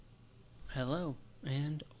Hello,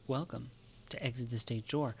 and welcome to Exit the Stage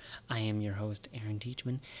Door. I am your host, Aaron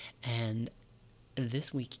Teachman, and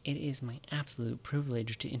this week it is my absolute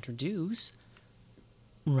privilege to introduce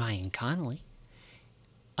Ryan Connelly.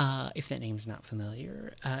 If that name's not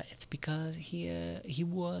familiar, it's because he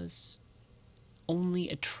was only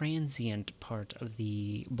a transient part of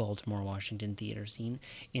the Baltimore, Washington theater scene,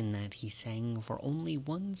 in that he sang for only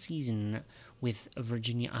one season with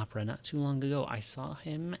Virginia Opera not too long ago. I saw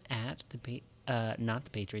him at not the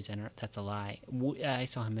Patriot Center. That's a lie. I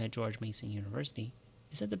saw him at George Mason University.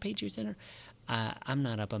 Is that the Patriot Center? I'm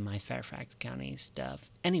not up on my Fairfax County stuff.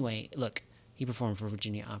 Anyway, look, he performed for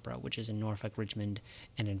Virginia Opera, which is in Norfolk, Richmond,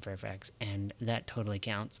 and in Fairfax, and that totally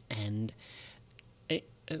counts. And it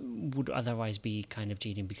would otherwise be kind of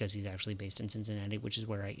cheating because he's actually based in Cincinnati, which is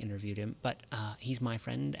where I interviewed him. But he's my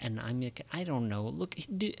friend, and I don't know. Look,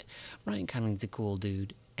 Ryan Connelly's a cool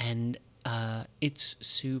dude, and it's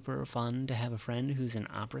super fun to have a friend who's an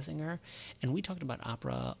opera singer. And we talked about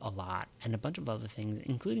opera a lot and a bunch of other things,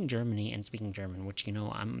 including Germany and speaking German, which,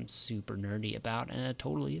 I'm super nerdy about and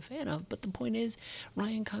totally a fan of. But the point is,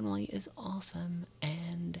 Ryan Connelly is awesome,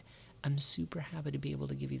 and I'm super happy to be able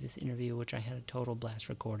to give you this interview, which I had a total blast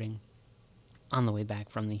recording on the way back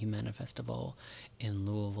from the Humana Festival in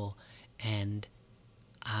Louisville. And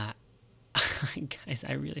guys,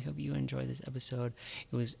 I really hope you enjoy this episode.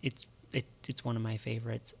 It's one of my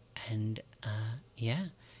favorites. And yeah,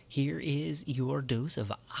 here is your dose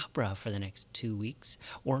of opera for the next 2 weeks,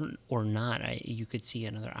 or not. You could see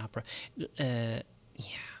another opera. Yeah.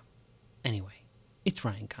 Anyway, it's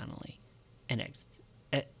Ryan Connelly and Exit.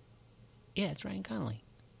 Yeah, it's Ryan Connelly.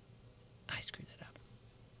 I screwed it up.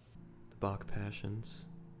 The Bach Passions.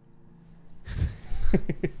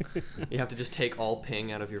 You have to just take all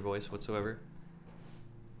ping out of your voice whatsoever.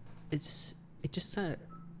 It just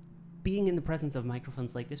being in the presence of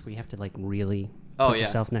microphones like this, where you have to really put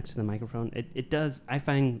yourself next to the microphone. It does. I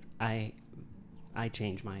find I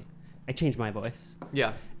change my voice.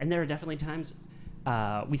 Yeah. And there are definitely times.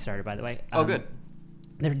 We started, by the way. Good.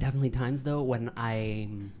 There are definitely times though when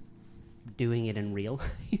I'm doing it in real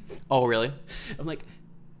life. Oh, really? I'm like,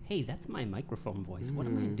 hey, that's my microphone voice. What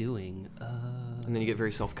am I doing? And then you get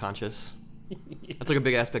very self-conscious. Yeah. That's like a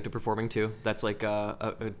big aspect of performing too. That's like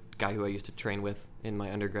a guy who I used to train with in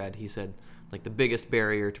my undergrad. He said, the biggest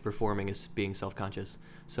barrier to performing is being self-conscious.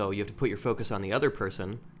 So you have to put your focus on the other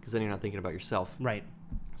person, because then you're not thinking about yourself. Right.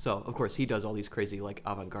 So, of course, he does all these crazy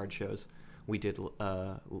avant-garde shows. We did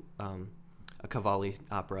a Cavalli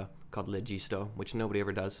opera called Legisto, which nobody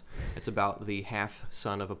ever does. It's about the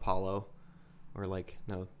half-son of Apollo, or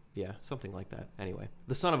something like that. Anyway,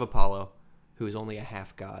 the son of Apollo, who is only a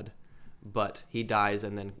half-god, but he dies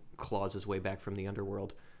and then claws his way back from the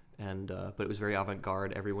underworld. And but it was very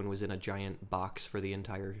avant-garde. Everyone was in a giant box for the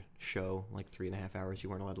entire show, 3.5 hours. You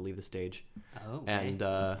weren't allowed to leave the stage. Oh, and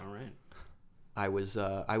all right. I was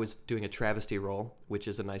doing a travesty role, which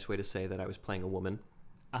is a nice way to say that I was playing a woman.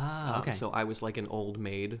 Ah, okay. So I was like an old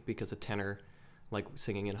maid, because a tenor,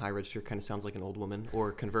 singing in high register, kind of sounds like an old woman.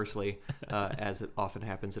 Or conversely, as it often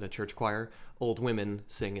happens in a church choir, old women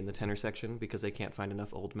sing in the tenor section because they can't find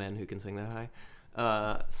enough old men who can sing that high.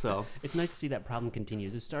 So it's nice to see that problem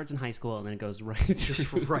continues. It starts in high school and then it goes right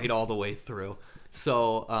just right all the way through.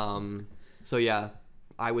 So yeah,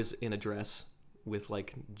 I was in a dress with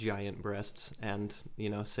giant breasts and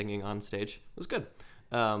singing on stage. It was good.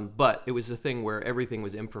 But it was a thing where everything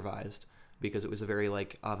was improvised, because it was a very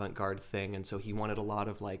avant-garde thing, and so he wanted a lot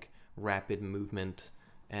of rapid movement,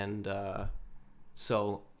 and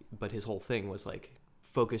but his whole thing was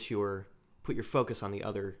put your focus on the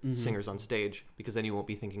other singers on stage, because then you won't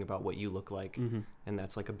be thinking about what you look like, and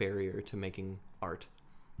that's a barrier to making art.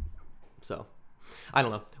 So I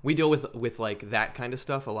don't know. We deal with that kind of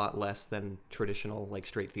stuff a lot less than traditional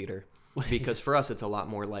straight theater, because for us it's a lot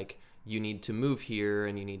more you need to move here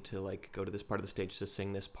and you need to go to this part of the stage to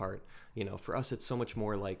sing this part. For us it's so much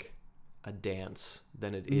more a dance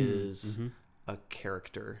than it is a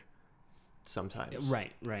character sometimes.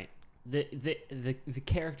 Right. The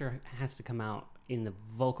character has to come out in the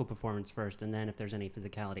vocal performance first, and then if there's any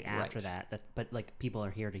physicality after that. But people are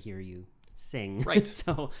here to hear you sing. Right.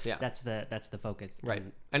 So yeah. That's the focus. Right.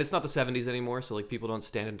 And it's not the 70s anymore, so people don't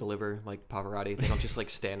stand and deliver like Pavarotti. They don't just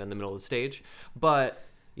stand in the middle of the stage. But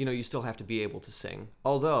you still have to be able to sing.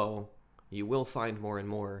 Although you will find more and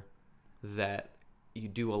more that you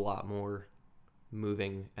do a lot more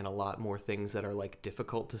moving and a lot more things that are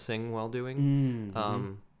difficult to sing while doing.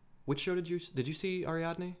 Mm-hmm. Which show did you see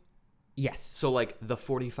Ariadne? Yes. So the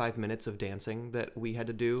 45 minutes of dancing that we had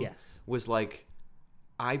to do was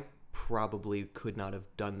I probably could not have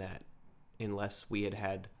done that unless we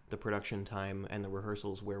had the production time and the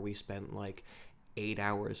rehearsals where we spent like 8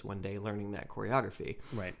 hours one day learning that choreography.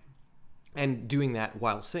 Right. And doing that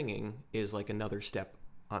while singing is like another step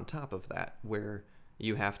on top of that, where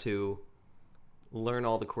you have to learn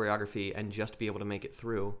all the choreography and just be able to make it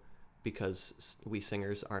through, because we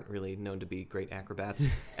singers aren't really known to be great acrobats.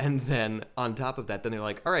 And then on top of that, then they're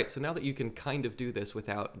like, all right, so now that you can kind of do this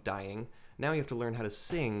without dying, now you have to learn how to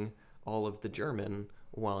sing all of the German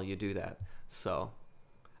while you do that. So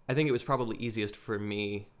I think it was probably easiest for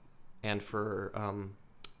me and for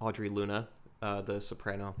Audrey Luna, the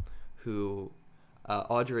soprano, who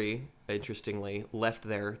Audrey, interestingly, left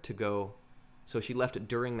there to go. So she left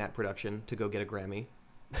during that production to go get a Grammy,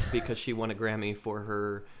 because she won a Grammy for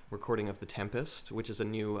her recording of The Tempest, which is a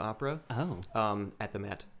new opera, at the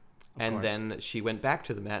Met. And then she went back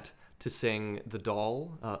to the Met to sing the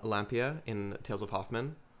doll, Olympia, in Tales of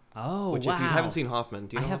Hoffmann. Oh, which, wow. if you haven't seen Hoffmann,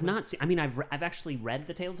 do you know I have Hoffmann? not seen... I mean, I've actually read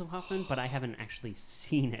The Tales of Hoffmann, but I haven't actually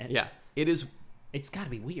seen it. Yeah, it is... It's got to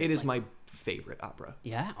be weird. It is my favorite opera.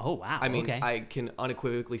 Yeah? Oh, wow. I mean, okay. I can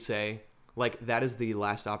unequivocally say, like, that is the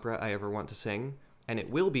last opera I ever want to sing, and it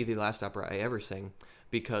will be the last opera I ever sing,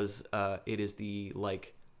 because it is the,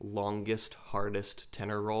 like, longest, hardest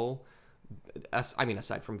tenor role. I mean,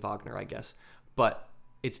 aside from Wagner, I guess. But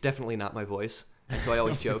it's definitely not my voice. And so I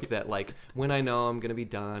always joke that, like, when I know I'm going to be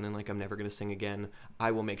done and, like, I'm never going to sing again,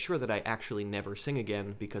 I will make sure that I actually never sing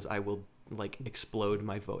again, because I will, like, explode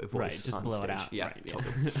my voice right, just on blow stage. it out. Yeah, right,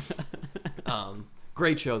 totally.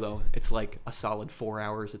 Great show, though. It's, like, a solid 4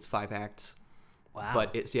 hours. It's 5 acts. Wow.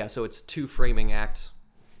 But it's, so it's 2 framing acts.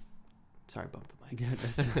 Sorry, I bumped the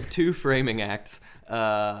mic. 2 framing acts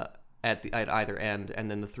at either end,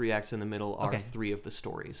 and then the 3 acts in the middle are 3 of the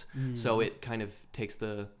stories. So it kind of takes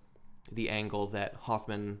the angle that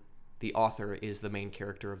Hoffmann, the author, is the main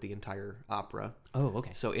character of the entire opera. Oh,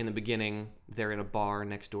 okay. So in the beginning, they're in a bar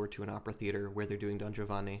next door to an opera theater where they're doing Don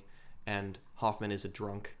Giovanni, and Hoffmann is a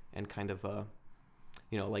drunk and kind of a,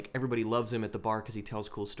 like, everybody loves him at the bar because he tells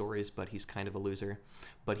cool stories, but he's kind of a loser.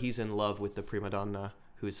 But he's in love with the prima donna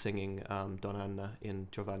who's singing Donna Anna in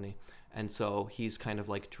Giovanni. And so he's kind of,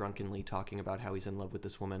 like, drunkenly talking about how he's in love with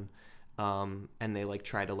this woman. And they, like,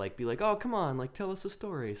 try to, like, be like, oh, come on, like, tell us a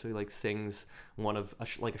story. So he, like, sings one of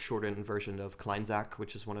a shortened version of Kleinsack,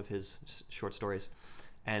 which is one of his short stories.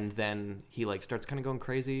 And then he, like, starts kind of going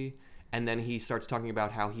crazy. And then he starts talking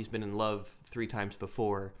about how he's been in love 3 times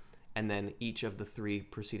before. And then each of the 3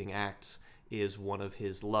 preceding acts is one of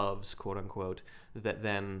his loves, quote unquote, that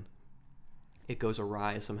then it goes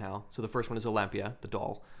awry somehow. So the first one is Olympia, the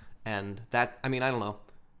doll. And that, I mean, I don't know.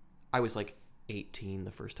 I was, like, 18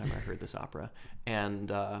 the first time I heard this opera, and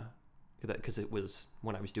because it was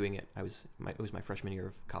when I was doing it, it was my freshman year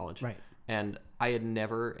of college, right? And I had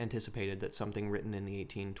never anticipated that something written in the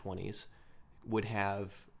 1820s would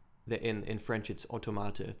have in French it's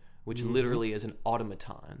automate, which literally is an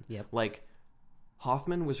automaton. Yep. Like,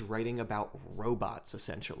 Hoffmann was writing about robots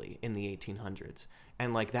essentially in the 1800s,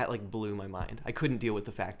 and, like, that, like, blew my mind. I couldn't deal with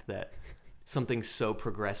the fact that something so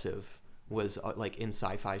progressive was, like, in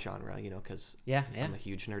sci-fi genre, because I'm a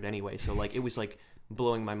huge nerd anyway. So, like, it was, like,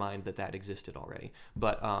 blowing my mind that existed already.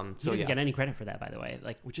 But he doesn't get any credit for that, by the way.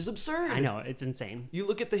 Like, which is absurd. I know, it's insane. You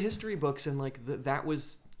look at the history books, and, like, that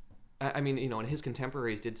was, I mean, and his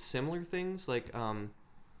contemporaries did similar things. Like,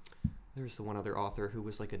 there's the one other author who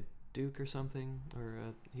was, like, a duke or something, or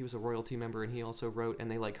he was a royalty member, and he also wrote, and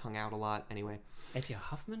they, like, hung out a lot. Anyway, Etienne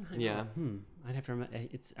Hoffmann. Yeah. I'd have to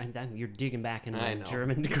remember. You're digging back in my I know.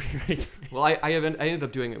 German degree, right? Well, I ended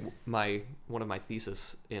up doing one of my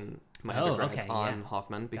thesis in my undergrad on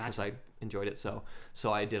Hoffmann because I enjoyed it.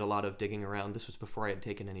 So I did a lot of digging around. This was before I had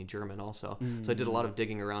taken any German, also. So I did a lot of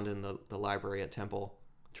digging around in the library at Temple,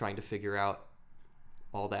 trying to figure out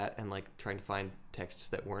all that, and, like, trying to find texts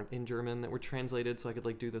that weren't in German that were translated, so I could,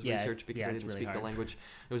 like, do this research because I didn't really speak hard. the language.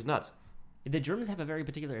 It was nuts. The Germans have a very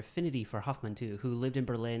particular affinity for Hoffmann too, who lived in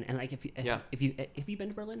Berlin. And, like, if you been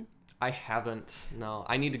to Berlin? I haven't. No,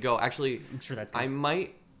 I need to go. Actually, I'm sure that's good. I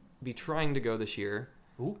might be trying to go this year.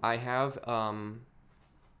 Ooh. I have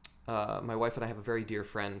my wife and I have a very dear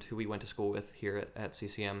friend who we went to school with here at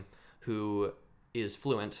CCM, who is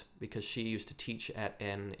fluent because she used to teach at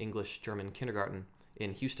an English-German kindergarten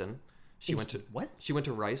in Houston. She went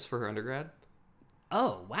to Rice for her undergrad.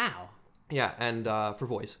 Oh, wow. Yeah, and for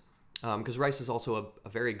voice. Because Rice is also a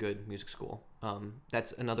very good music school.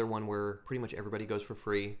 That's another one where pretty much everybody goes for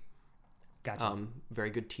free. Gotcha. Very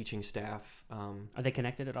good teaching staff. Are they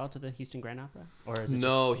connected at all to the Houston Grand Opera? Or is it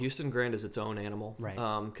No, Houston Grand is its own animal. Right.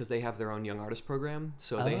 Because they have their own young artist program.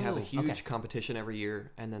 So they have a huge competition every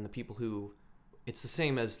year. And then the people who... It's the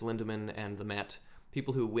same as Lindemann and the Met.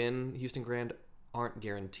 People who win Houston Grand aren't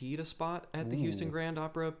guaranteed a spot at the Houston Grand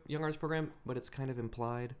Opera Young Artist Program, but it's kind of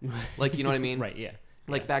implied. Like, you know what I mean? Right, yeah.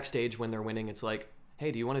 Like backstage when they're winning, it's like,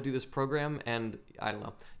 hey, do you want to do this program? And I don't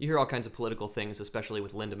know. You hear all kinds of political things, especially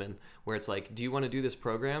with Lindemann, where it's like, do you want to do this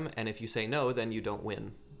program? And if you say no, then you don't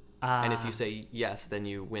win. And if you say yes, then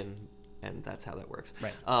you win. And that's how that works.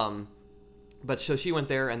 Right. But so she went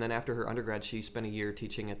there, and then after her undergrad, she spent a year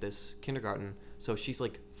teaching at this kindergarten. So she's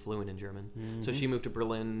like fluent in German. Mm-hmm. So she moved to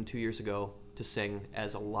Berlin 2 years ago to sing,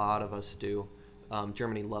 as a lot of us do.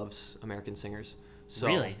 Germany loves American singers. So,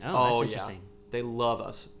 really? Oh, that's interesting. Yeah. They love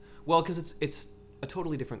us. Well, because it's a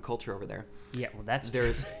totally different culture over there. Yeah, well, that's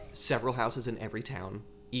There's several houses in every town,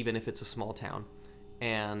 even if it's a small town.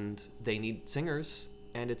 And they need singers,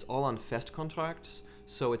 and it's all on fest contracts.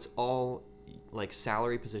 So it's all like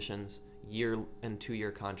salary positions, 1 and 2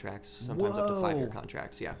 year contracts, sometimes up to 5 year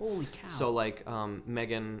contracts. Yeah. Holy cow. So like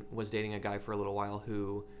Megan was dating a guy for a little while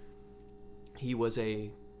who he was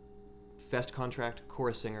a fest contract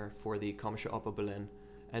chorus singer for the Komische Oper Berlin,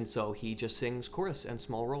 and so he just sings chorus and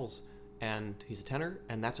small roles, and he's a tenor,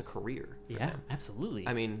 and that's a career for him. Absolutely.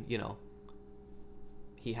 I mean, you know,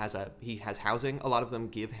 he has housing. A lot of them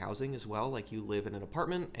give housing as well. Like, you live in an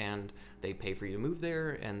apartment and they pay for you to move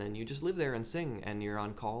there, and then you just live there and sing, and you're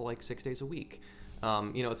on call like 6 days a week.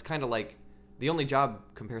 You know, it's kind of like the only job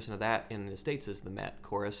comparison to that in the States is the Met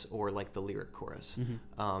chorus or like the lyric chorus.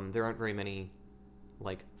 Mm-hmm. There aren't very many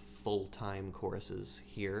like full-time choruses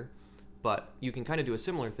here, but you can kind of do a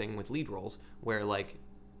similar thing with lead roles where like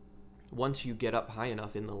once you get up high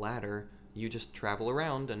enough in the ladder, you just travel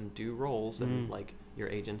around and do roles, and like your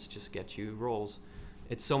agents just get you roles.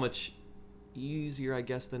 It's so much easier, I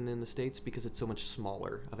guess, than in the States because it's so much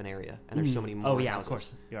smaller of an area, and there's so many more houses, of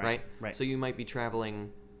course. You're right? Right. So you might be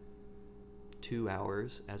traveling 2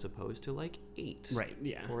 hours as opposed to like 8. Right,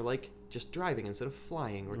 yeah. Or like just driving instead of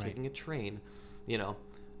flying, or taking a train. You know,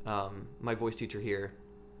 my voice teacher here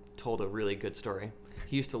told a really good story.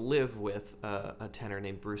 He used to live with a tenor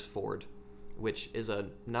named Bruce Ford, which is a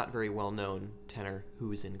not very well-known tenor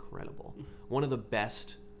who is incredible. One of the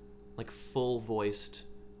best, like, full-voiced,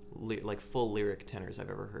 like, full lyric tenors I've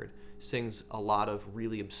ever heard. Sings a lot of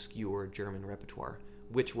really obscure German repertoire,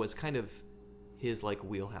 which was kind of his, like,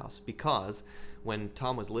 wheelhouse. Because when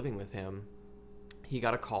Tom was living with him, he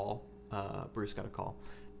got a call, Bruce got a call,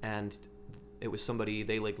 and it was somebody,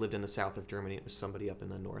 they, like, lived in the south of Germany. It was somebody up in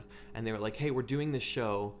the north. And they were like, hey, we're doing this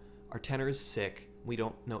show. Our tenor is sick. We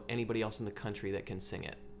don't know anybody else in the country that can sing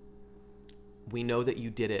it. We know that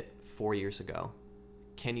you did it 4 years ago.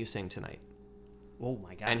 Can you sing tonight? Oh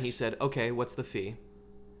my gosh. And he said, okay, what's the fee?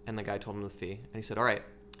 And the guy told him the fee. And he said, all right,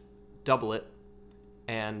 double it.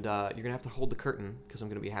 And you're going to have to hold the curtain because I'm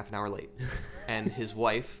going to be half an hour late. And his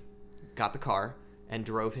wife got the car and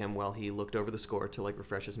drove him while he looked over the score to, like,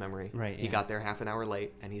 refresh his memory. Right. He got there half an hour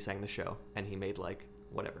late, and he sang the show, and he made, like,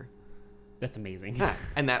 whatever. That's amazing. Yeah.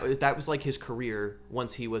 And that was like his career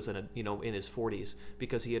once he was in his 40s,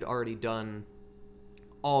 because he had already done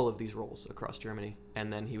all of these roles across Germany.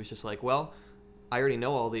 And then he was just like, well, I already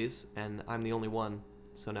know all these, and I'm the only one,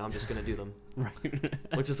 so now I'm just going to do them. Right.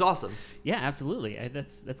 Which is awesome. Yeah, absolutely.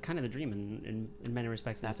 That's kind of the dream in many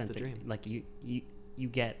respects. That's in the sense the dream. That, like, you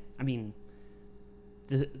get, I mean,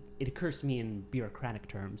 it occurs to me in bureaucratic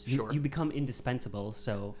terms. Sure. You become indispensable,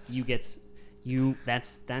 so that's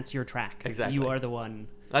your track. Exactly. You are the one.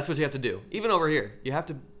 That's what you have to do. Even over here, you have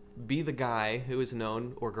to be the guy who is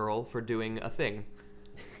known, or girl, for doing a thing.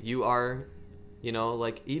 You are,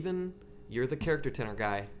 like, even you're the character tenor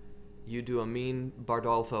guy. You do a mean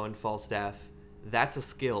Bardolfo and Falstaff. That's a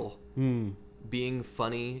skill. Being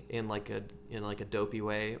funny in like a dopey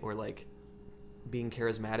way, or like being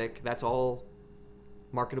charismatic. That's all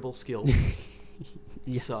marketable skills.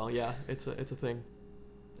 Yes. So yeah, it's a thing.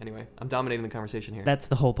 Anyway, I'm dominating the conversation here. That's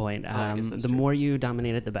the whole point. I guess that's the true. more you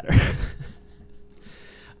dominate it, the better.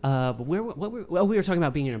 But we were talking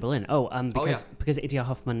about being in Berlin. Because A.T.L.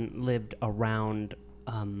 Hoffmann lived around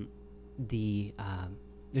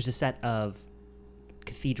there's a set of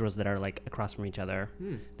cathedrals that are like across from each other.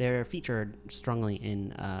 They're featured strongly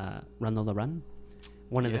in Run Lola Run.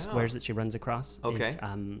 One of the squares that she runs across is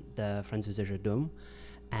the Französische Dom.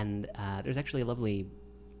 And there's actually a lovely,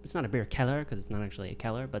 it's not a beer keller because it's not actually a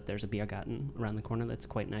keller, but there's a Biergarten around the corner that's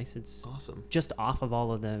quite nice. It's awesome. Just off of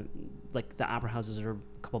all of the opera houses are a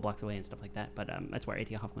couple blocks away and stuff like that. But that's where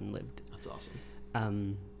A.T.L. Hoffmann lived. That's awesome.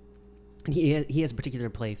 And he has a particular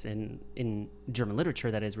place in German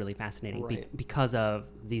literature that is really fascinating, right. Because of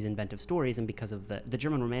these inventive stories and because of the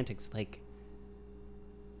German Romantics. Like,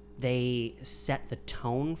 they set the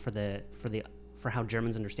tone for how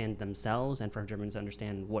Germans understand themselves and for how Germans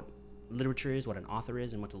understand what literature is, what an author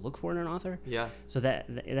is, and what to look for in an author. Yeah. So that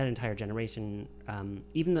entire generation,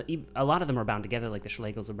 even a lot of them are bound together, like the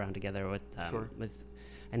Schlegels are bound together with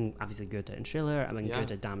and obviously Goethe and Schiller. I mean,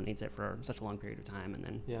 Goethe dominates it for such a long period of time, and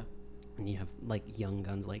then and you have like young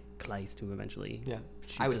guns like Kleist, who eventually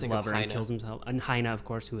shoots his lover and kills himself, and Heine, of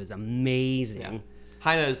course, who is amazing. Yeah.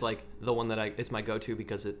 Heine is like the one that it's my go-to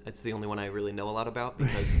because it's the only one I really know a lot about,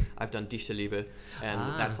 because I've done Dichte Liebe,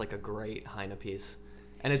 and that's like a great Heine piece.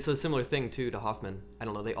 And it's a similar thing too to Hoffmann. I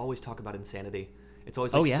don't know, they always talk about insanity. It's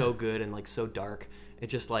always like so good and like so dark.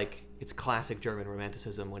 It's just like, it's classic German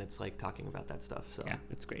romanticism when it's like talking about that stuff. So yeah,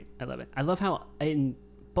 it's great. I love it. I love how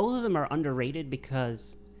both of them are underrated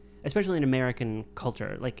because, especially in American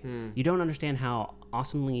culture, like you don't understand how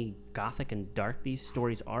awesomely gothic and dark these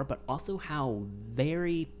stories are, but also how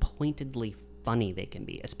very pointedly funny they can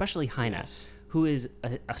be, especially Heine, who is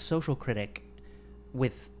a social critic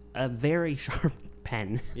with a very sharp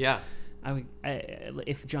pen. Yeah.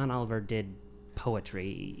 If John Oliver did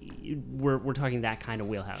poetry, we're talking that kind of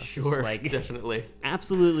wheelhouse. Sure, like, definitely.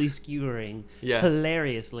 Absolutely skewering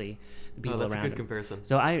hilariously the people that's around a good him. comparison.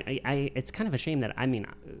 So it's kind of a shame that, I mean,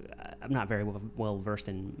 I'm not very well versed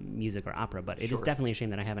in music or opera, but it is definitely a shame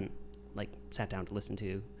that I haven't like sat down to listen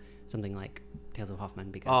to something like Tales of Hoffmann,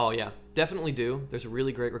 because definitely do. There's a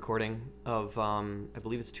really great recording of I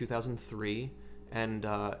believe it's 2003, and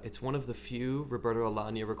it's one of the few Roberto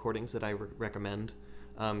Alagna recordings that I recommend.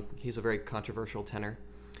 He's a very controversial tenor.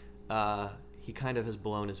 He kind of has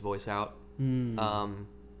blown his voice out.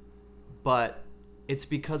 But it's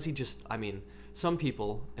because he just, I mean, some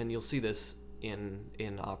people, and you'll see this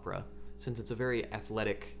in opera, since it's a very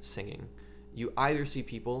athletic singing, you either see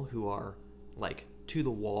people who are like to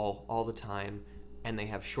the wall all the time and they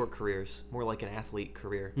have short careers, more like an athlete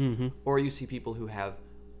career, or you see people who have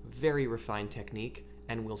very refined technique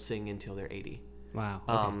and will sing until they're 80. Wow.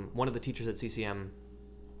 Okay. One of the teachers at CCM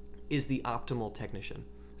is the optimal technician.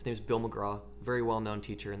 His name is Bill McGraw, very well-known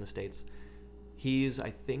teacher in the States. He's,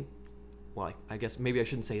 I think, well, I guess maybe I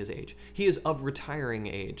shouldn't say his age. He is of retiring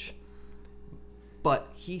age, but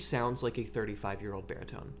he sounds like a 35-year-old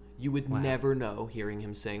baritone. You would never know, hearing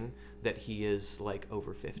him sing, that he is like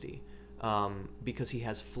over 50, because he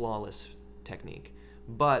has flawless technique.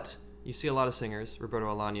 But you see a lot of singers, Roberto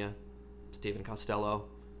Alagna, Stephen Costello,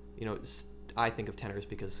 you know, I think of tenors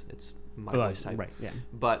because it's my voice type. Right, yeah.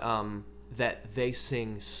 But that they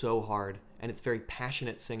sing so hard, and it's very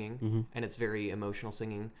passionate singing, and it's very emotional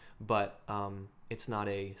singing, but it's not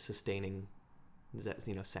a sustaining,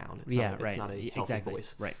 sound. It's not a healthy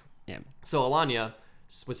voice. Right. Yeah. So Alagna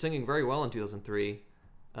was singing very well in 2003.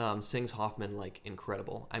 Sings Hoffmann like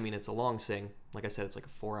incredible. I mean, it's a long sing. Like I said, it's like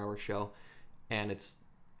a 4-hour show, and it's,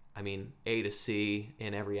 I mean, A to C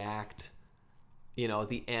in every act. You know,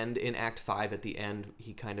 the end in Act 5, at the end,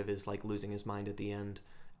 he kind of is like losing his mind at the end,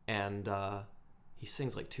 and he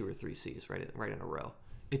sings like 2 or 3 C's right in a row.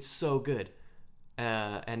 It's so good.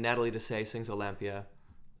 And Natalie Dessay sings Olympia,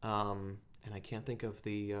 and I can't think of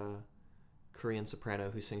the Korean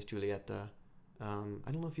soprano who sings Giulietta.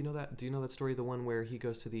 I don't know if you know that. Do you know that story? The one where he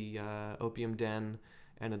goes to the opium den,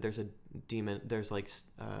 and there's a demon. There's like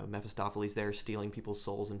Mephistopheles there stealing people's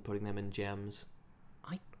souls and putting them in gems.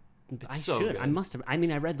 I should. Good. I must have. I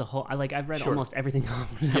mean, I read the whole. I've read almost everything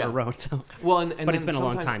Hoffmann ever wrote. So. Well, but it's been a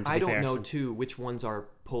long time. I don't know too which ones are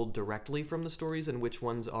pulled directly from the stories and which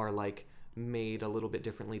ones are like made a little bit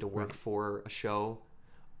differently to work for a show,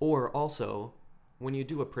 or also when you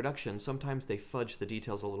do a production, sometimes they fudge the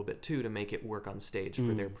details a little bit too to make it work on stage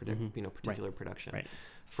for their particular production. Right.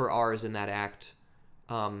 For ours in that act,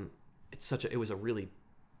 it was a really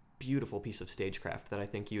beautiful piece of stagecraft that I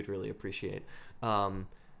think you'd really appreciate.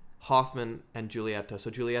 Hoffmann and Giulietta.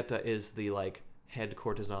 So Giulietta is the like head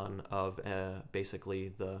courtesan of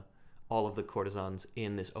basically all of the courtesans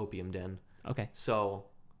in this opium den. Okay. So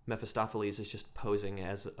Mephistopheles is just posing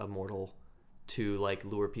as a mortal to like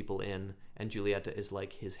lure people in, and Giulietta is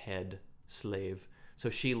like his head slave.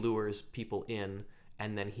 So she lures people in,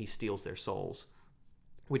 and then he steals their souls,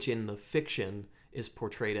 which in the fiction is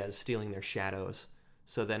portrayed as stealing their shadows.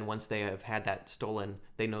 So then once they have had that stolen,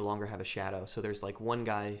 they no longer have a shadow. So there's like one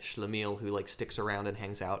guy, Schlemiel, who like sticks around and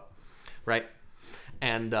hangs out, right?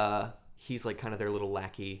 And he's like kind of their little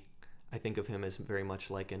lackey. I think of him as very much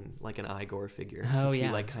like an Igor figure. Oh, yeah.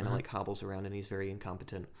 He like kind of like hobbles around and he's very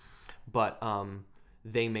incompetent. But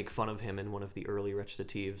they make fun of him in one of the early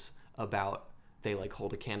recitatives about, they like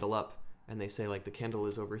hold a candle up and they say like, the candle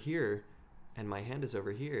is over here and my hand is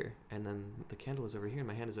over here. And then the candle is over here and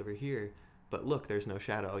my hand is over here. But look, there's no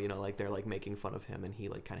shadow, like they're like making fun of him and he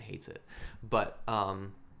like kind of hates it. But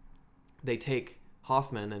they take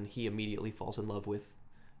Hoffmann and he immediately falls in love with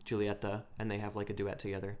Giulietta, and they have like a duet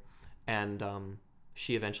together, and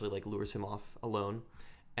she eventually like lures him off alone,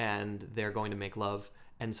 and they're going to make love.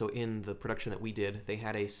 And so in the production that we did, they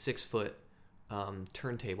had a 6-foot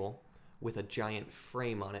turntable with a giant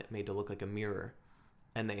frame on it made to look like a mirror,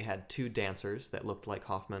 and they had 2 dancers that looked like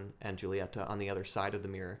Hoffman and Giulietta on the other side of the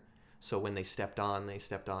mirror. So when they stepped on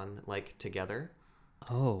like together.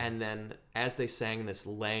 Oh. And then as they sang this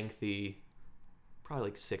lengthy, probably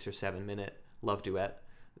like 6 or 7 minute love duet,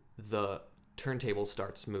 the turntable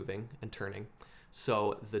starts moving and turning.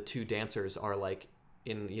 So the 2 dancers are like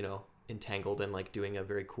entangled and like doing a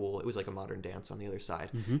very cool, it was like a modern dance on the other side.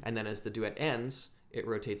 Mm-hmm. And then as the duet ends, it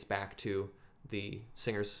rotates back to the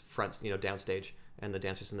singer's front, downstage, and the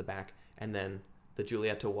dancers in the back. And then the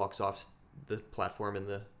Giulietta walks off the platform, and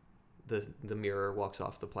the mirror walks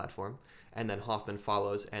off the platform. And then Hoffman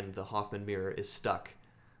follows, and the Hoffman mirror is stuck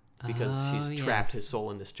because she's trapped his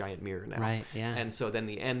soul in this giant mirror now. Right, yeah. And so then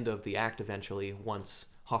the end of the act eventually, once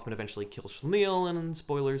Hoffman eventually kills Schlemiel, and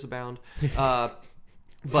spoilers abound.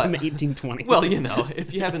 But from 1820. Well,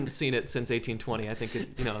 if you haven't seen it since 1820, I think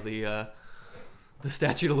the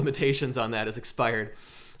statute of limitations on that has expired.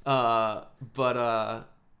 So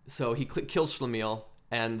he kills Schlemiel,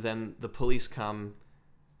 and then the police come,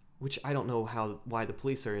 which I don't know why the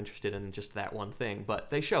police are interested in just that one thing,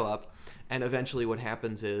 but they show up, and eventually what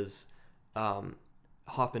happens is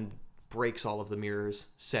Hoffman breaks all of the mirrors,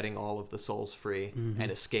 setting all of the souls free,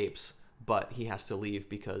 and escapes, but he has to leave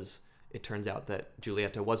because it turns out that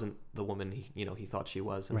Giulietta wasn't the woman he thought she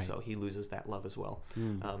was, and so he loses that love as well.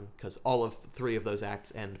 Because all of 3 of those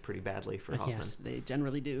acts end pretty badly for Hoffman. Yes, they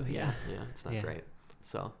generally do. Yeah, it's not great.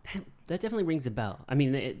 So that definitely rings a bell. I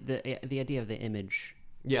mean, the idea of the image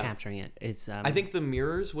capturing it is. I think the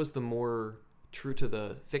mirrors was the more true to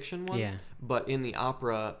the fiction one. Yeah. But in the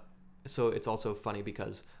opera, so it's also funny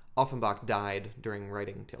because Offenbach died during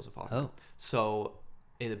writing Tales of Hoffmann. Oh. So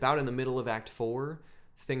about in the middle of Act 4.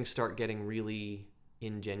 Things start getting really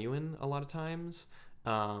ingenuine a lot of times.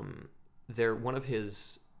 One of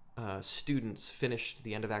his students finished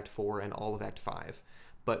the end of Act 4 and all of Act 5.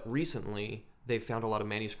 But recently, they've found a lot of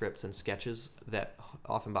manuscripts and sketches that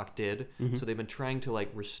Offenbach did. Mm-hmm. So they've been trying to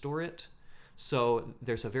restore it. So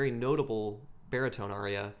there's a very notable baritone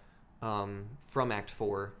aria from Act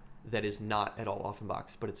 4 that is not at all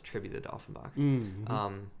Offenbach's, but it's attributed to Offenbach.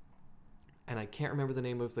 Mm-hmm. And I can't remember the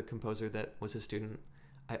name of the composer that was his student.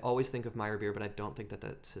 I always think of Meyerbeer, but I don't think that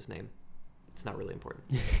that's his name. It's not really important.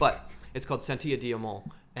 But it's called Sentia Diamant,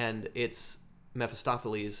 and it's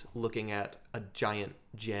Mephistopheles looking at a giant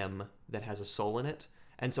gem that has a soul in it.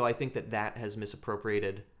 And so I think that has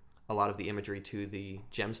misappropriated a lot of the imagery to the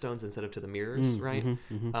gemstones instead of to the mirrors, right?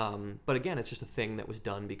 Mm-hmm, mm-hmm. But again, it's just a thing that was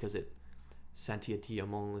done because Sentia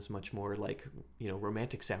Diamant is much more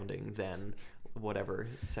romantic sounding than whatever,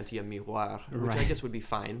 Sentia Miroir, which I guess would be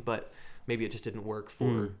fine, but maybe it just didn't work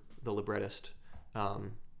for the librettist.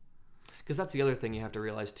 Because that's the other thing you have to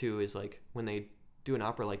realize too, is when they do an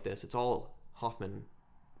opera like this, it's all Hoffman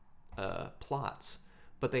plots,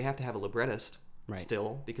 but they have to have a librettist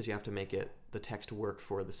still, because you have to make the text work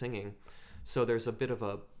for the singing. So there's a bit of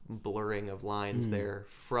a blurring of lines there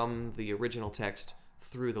from the original text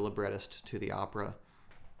through the librettist to the opera.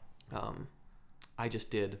 I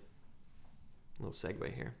just did a little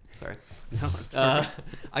segue here. Sorry. No, it's perfect.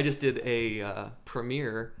 I just did a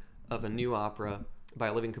premiere of a new opera by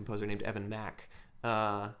a living composer named Evan Mack,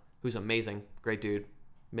 who's amazing, great dude,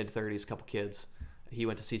 mid-30s, couple kids. He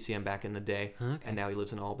went to CCM back in the day, and now he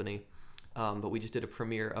lives in Albany. But we just did a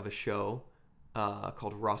premiere of a show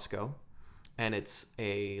called Roscoe, and it's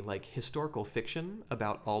a historical fiction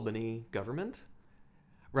about Albany government,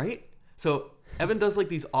 right? So Evan does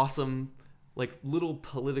these awesome little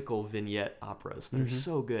political vignette operas that are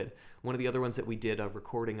so good. One of the other ones that we did a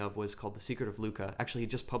recording of was called The Secret of Luca. Actually, he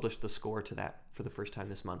just published the score to that for the first time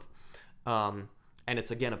this month. And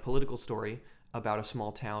it's, again, a political story about a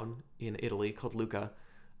small town in Italy called Lucca.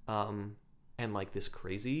 And this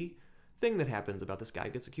crazy thing that happens about this guy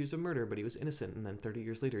gets accused of murder, but he was innocent. And then 30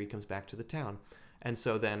 years later, he comes back to the town. And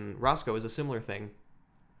so then Roscoe is a similar thing.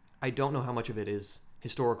 I don't know how much of it is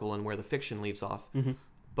historical and where the fiction leaves off. Mm-hmm.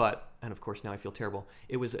 But, and of course now I feel terrible,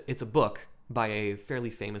 it's a book by a fairly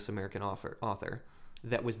famous American author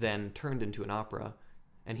that was then turned into an opera,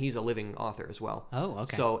 and he's a living author as well. Oh,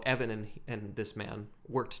 okay. So Evan and this man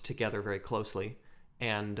worked together very closely,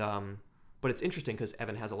 and but it's interesting because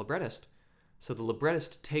Evan has a librettist. So the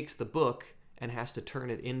librettist takes the book and has to turn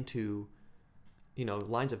it into,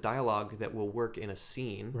 lines of dialogue that will work in a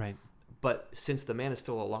scene. Right. But since the man is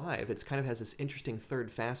still alive, it's kind of has this interesting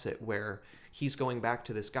third facet where he's going back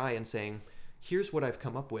to this guy and saying, here's what I've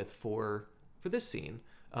come up with for this scene.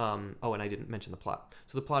 And I didn't mention the plot.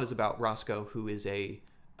 So the plot is about Roscoe, who is a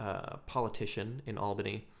politician in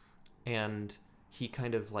Albany, and he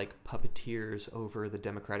kind of like puppeteers over the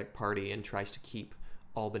Democratic Party and tries to keep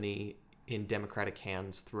Albany in Democratic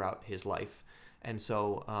hands throughout his life. And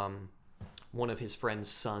so one of his friend's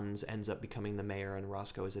sons ends up becoming the mayor, and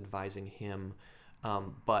Roscoe is advising him.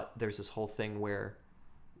 But there's this whole thing where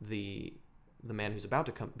the man who's about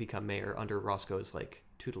to become mayor under Roscoe's like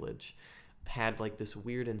tutelage had like this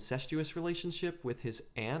weird incestuous relationship with his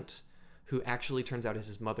aunt, who actually turns out is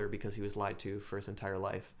his mother because he was lied to for his entire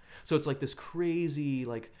life. So it's like this crazy,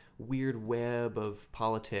 like weird web of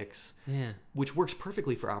politics, which works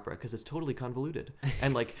perfectly for opera because it's totally convoluted.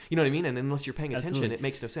 And like, you know what I mean? And unless you're paying attention, Absolutely. it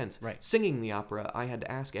makes no sense. Right. Singing the opera, I had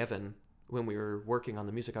to ask Evan when we were working on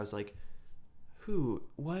the music. I was like,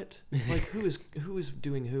 what? Like, who is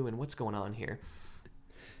doing who and what's going on here?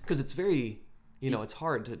 Because it's very, it's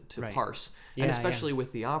hard to right. parse. Yeah, and especially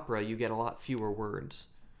with the opera, you get a lot fewer words.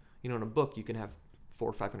 In a book, you can have 400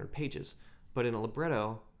 or 500 pages. But in a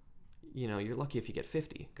libretto, you're lucky if you get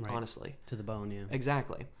 50, right. Honestly. To the bone, yeah.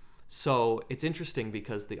 Exactly. So it's interesting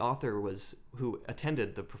because the author who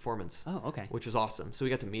attended the performance. Oh, okay. Which was awesome. So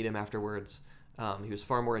we got to meet him afterwards. He was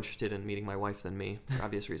far more interested in meeting my wife than me, for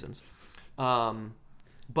obvious reasons.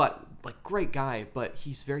 But, like, great guy, but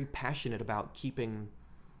he's very passionate about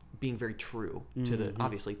being very true to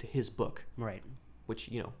obviously to his book. Right.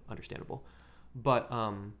 Which, understandable. But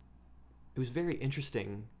it was very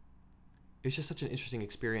interesting. It was just such an interesting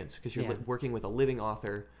experience because you're working with a living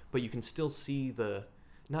author, but you can still see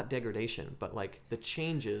not degradation, but like the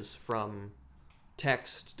changes from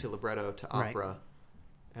text to libretto to opera. Right.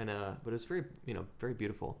 And but it's very very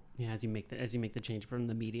beautiful. Yeah, as you make the change from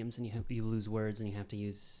the mediums, and you lose words, and you have to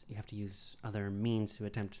use other means to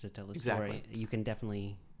attempt to tell the story. You can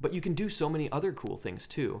definitely. But you can do so many other cool things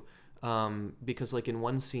too, because like in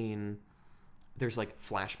one scene, there's like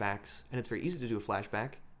flashbacks, and it's very easy to do a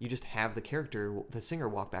flashback. You just have the singer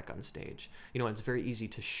walk back on stage. And it's very easy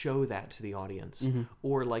to show that to the audience. Mm-hmm.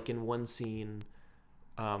 Or like in one scene,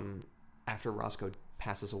 after Roscoe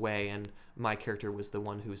passes away and my character was the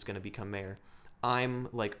one who's going to become mayor, I'm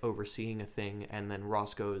like overseeing a thing, and then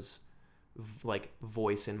Roscoe's like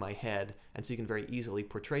voice in my head, and so you can very easily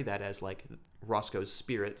portray that as like Roscoe's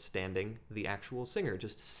spirit standing, the actual singer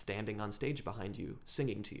just standing on stage behind you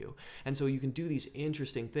singing to you. And so you can do these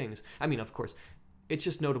interesting things. I mean, of course, it's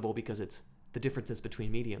just notable because it's the differences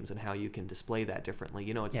between mediums and how you can display that differently.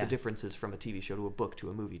 It's the differences from a TV show to a book to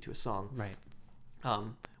a movie to a song. Right.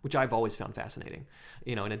 Which I've always found fascinating.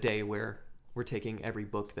 In a day where we're taking every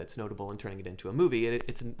book that's notable and turning it into a movie,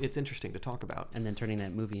 it's interesting to talk about. And then turning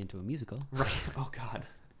that movie into a musical. Right. Oh, God.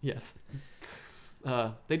 Yes.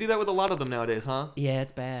 They do that with a lot of them nowadays, huh? Yeah,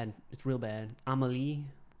 it's bad. It's real bad. Amélie.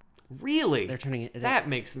 Really? They're turning it. That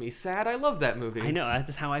makes me sad. I love that movie. I know.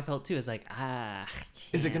 That's how I felt too. It's like,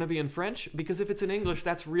 Is it going to be in French? Because if it's in English,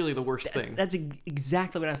 that's really the worst thing. That's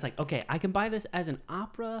exactly what I was like. Okay, I can buy this as an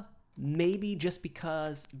opera, maybe just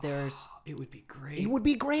because there's. It would be great. It would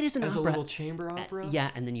be great as an opera. As a little chamber opera. Yeah,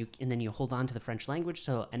 and then you hold on to the French language.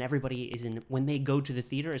 And everybody is when they go to the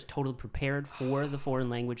theater is totally prepared for the foreign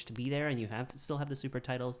language to be there, and you still have the super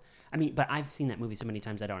titles. I mean, but I've seen that movie so many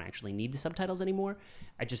times I don't actually need the subtitles anymore.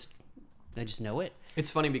 I just know it. It's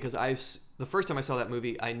funny because the first time I saw that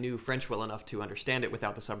movie, I knew French well enough to understand it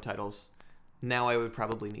without the subtitles. Now I would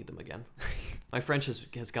probably need them again. My French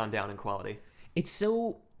has gone down in quality. It's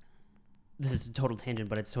so. This is a total tangent,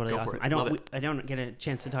 but it's totally awesome. I don't get a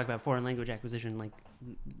chance to talk about foreign language acquisition like.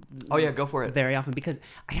 Oh yeah, go for it. Very often because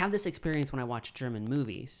I have this experience when I watch German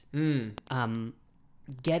movies.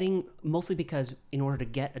 Mostly because in order to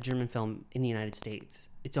get a German film in the United States,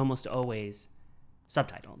 it's almost always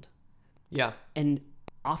subtitled. Yeah. And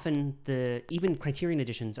often even Criterion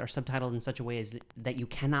editions are subtitled in such a way as that you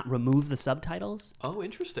cannot remove the subtitles. Oh,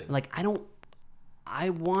 interesting. Like I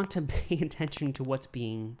want to pay attention to what's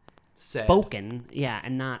being spoken,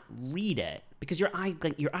 and not read it, because your eye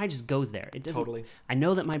just goes there. It doesn't. Totally. I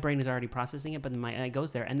know that my brain is already processing it, but my eye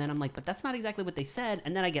goes there, and then I'm like, but that's not exactly what they said,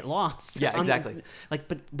 and then I get lost. Yeah, exactly.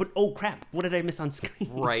 But oh crap, what did I miss on screen?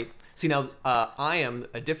 Right. See, now I am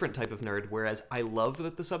a different type of nerd, whereas I love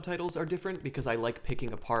that the subtitles are different because I like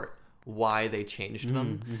picking apart why they changed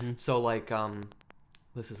them. Mm-hmm. So like,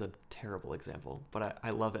 this is a terrible example, but I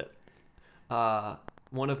love it.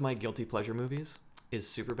 One of my guilty pleasure movies is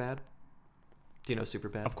Superbad. Do you know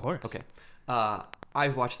Superbad? Of course. Okay.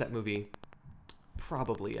 I've watched that movie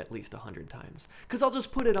probably at least 100 times. Because I'll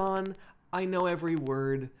just put it on. I know every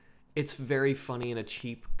word. It's very funny in a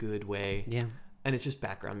cheap, good way. Yeah. And it's just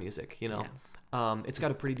background music, It's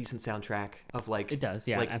got a pretty decent soundtrack of like it does,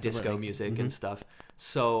 yeah, like absolutely. disco music and stuff.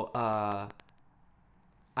 So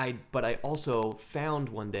I also found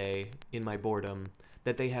one day in my boredom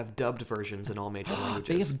that they have dubbed versions in all major languages.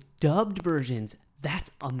 They have dubbed versions.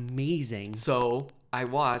 That's amazing. So I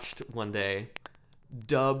watched one day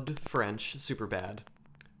dubbed French Superbad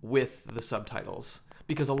with the subtitles,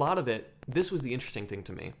 because a lot of it, this was the interesting thing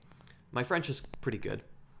to me. My French is pretty good.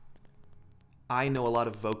 I know a lot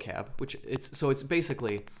of vocab, it's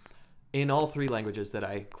basically in all three languages that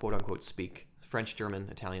I quote unquote speak, French, German,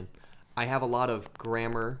 Italian, I have a lot of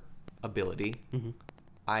grammar ability.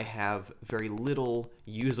 I have very little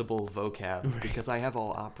usable vocab because I have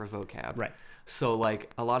all opera vocab. Right. So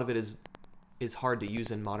like a lot of it is hard to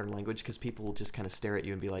use in modern language because people will just kind of stare at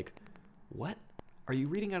you and be like, "What? Are you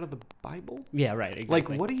reading out of the Bible?" Yeah, right, exactly.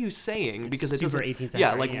 Like, what are you saying? Because it's it super doesn't. 18th century.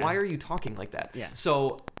 Yeah, like why are you talking like that? Yeah.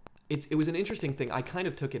 So it was an interesting thing. I kind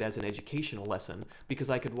of took it as an educational lesson because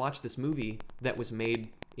I could watch this movie that was made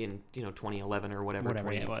in 2011 or whatever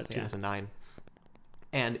it was, 2009,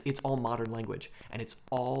 and it's all modern language and it's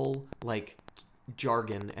all like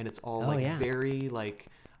jargon and it's all very like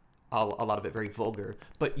a lot of it very vulgar.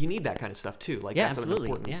 But you need that kind of stuff too. Like that's absolutely.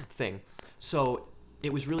 an important thing. So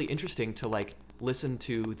it was really interesting to like listen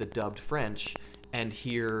to the dubbed French and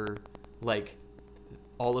hear like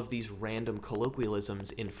all of these random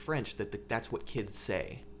colloquialisms in French that's what kids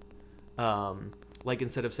say. Like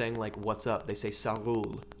instead of saying like what's up, they say ça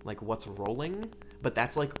roule, like what's rolling, but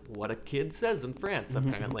that's like what a kid says in France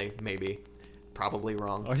apparently. Maybe probably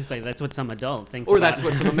wrong, or just like that's what some adult thinks, or about. that's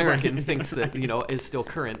what some American thinks that is still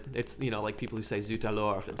current. It's like people who say zut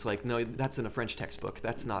alors, it's like no, that's in a French textbook,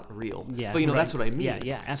 that's not real. Yeah, but right. That's what I mean.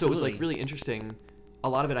 Yeah, absolutely. So it was like really interesting. A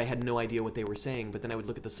lot of it I had no idea what they were saying, but then I would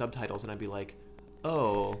look at the subtitles and I'd be like,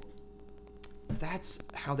 oh, that's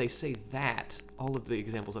how they say that. All of the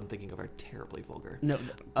examples I'm thinking of are terribly vulgar. No,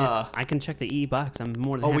 I can check the E box. I'm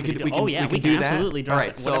more than happy to do. We can absolutely drop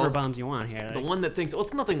right, whatever bombs you want here. The one that thinks,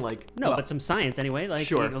 it's nothing like... but some science anyway. Like,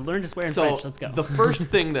 sure. Learn to swear in French. Let's go. The first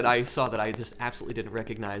thing that I saw that I just absolutely didn't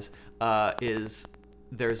recognize is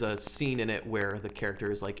there's a scene in it where the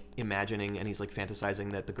character is like imagining and he's like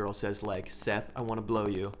fantasizing that the girl says like, Seth, I want to blow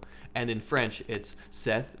you. And in French, it's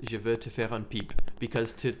Seth, je veux te faire un pipe.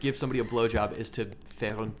 Because to give somebody a blowjob is to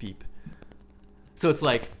faire un pipe. So it's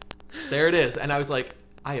like, there it is. And I was like,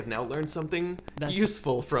 I have now learned something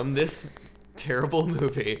useful from this terrible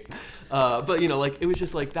movie. But, like, it was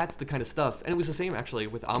just like, that's the kind of stuff. And it was the same, actually,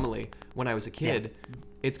 with Amelie when I was a kid. Yeah.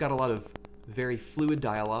 It's got a lot of very fluid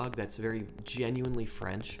dialogue that's very genuinely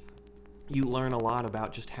French. You learn a lot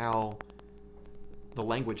about just how the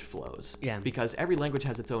language flows. Yeah. Because every language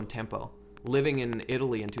has its own tempo. Living in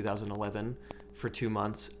Italy in 2011 for 2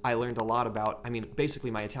 months, I learned a lot about, basically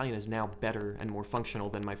my Italian is now better and more functional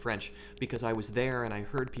than my French because I was there and I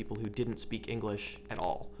heard people who didn't speak English at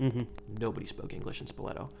all. Mm-hmm. Nobody spoke English in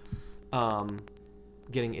Spoleto.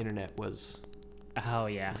 Getting internet was a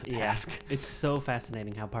task. It's so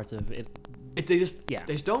fascinating how parts of it... They just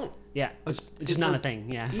don't. Yeah, it's just not a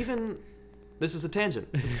thing, yeah. Even, this is a tangent,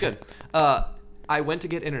 it's good. I went to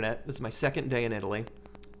get internet. This is my second day in Italy.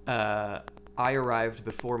 I arrived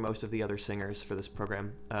before most of the other singers for this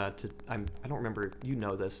program. I don't remember. You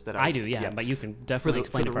know this. I do, yeah. But you can definitely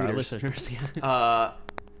explain it for our listeners. Yeah.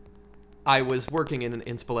 I was working in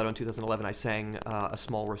Spoleto in 2011. I sang a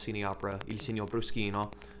small Rossini opera, Il Signor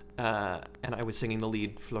Bruschino, and I was singing the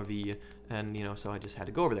lead, Fleurville, and so I just had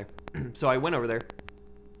to go over there. So I went over there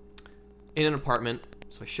in an apartment.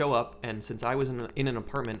 So I show up, and since I was in an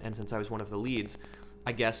apartment, and since I was one of the leads,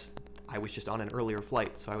 I guess I was just on an earlier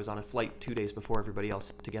flight. So I was on a flight 2 days before everybody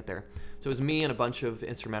else to get there. So it was me and a bunch of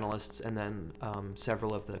instrumentalists, and then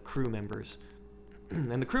several of the crew members.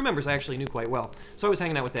 And the crew members I actually knew quite well. So I was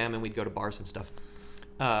hanging out with them, and we'd go to bars and stuff.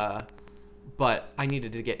 But I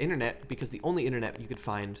needed to get internet, because the only internet you could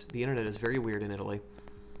find, the internet is very weird in Italy.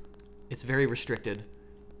 It's very restricted.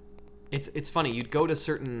 It's funny, you'd go to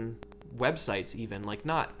certain websites even, like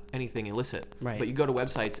not anything illicit, right, but you go to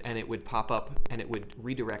websites and it would pop up and it would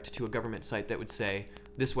redirect to a government site that would say,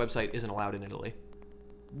 this website isn't allowed in Italy.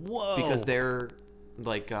 Whoa. Because they're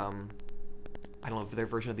like, I don't know if their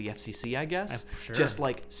version of the FCC, I guess, sure, just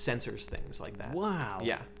like censors things like that. Wow.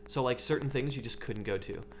 Yeah. So like certain things you just couldn't go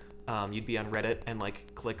to. You'd be on Reddit and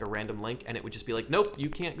like click a random link and it would just be like, nope, you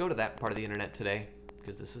can't go to that part of the internet today,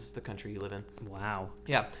 because this is the country you live in. Wow.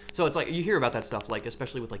 Yeah. So it's like you hear about that stuff, like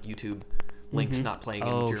especially with like YouTube links not playing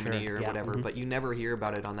in Germany or whatever, but you never hear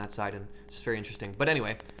about it on that side, and it's just very interesting. But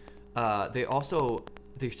anyway, they're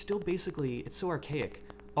still basically, it's so archaic.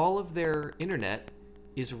 All of their internet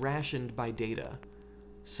is rationed by data.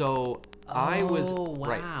 So I was wow.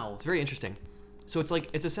 right. It's very interesting. So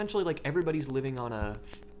it's essentially like everybody's living on a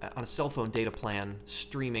cell phone data plan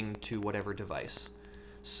streaming to whatever device.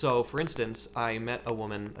 So, for instance, I met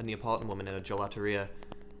a Neapolitan woman in a gelateria,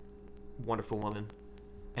 wonderful woman,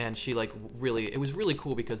 and she it was really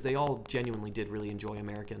cool because they all genuinely did really enjoy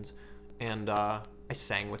Americans, and I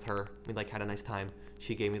sang with her. We had a nice time.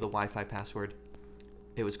 She gave me the Wi-Fi password.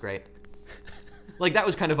 It was great. That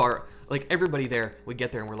was kind of our everybody there. We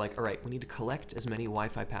get there and we're like, all right, we need to collect as many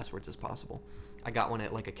Wi-Fi passwords as possible. I got one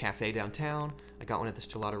at a cafe downtown, I got one at this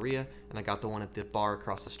gelateria, and I got the one at the bar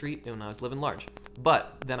across the street when I was living large.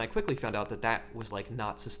 But then I quickly found out that was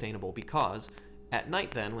not sustainable, because at night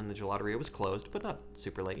then, when the gelateria was closed, but not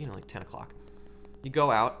super late, 10 o'clock, you go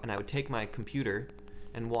out and I would take my computer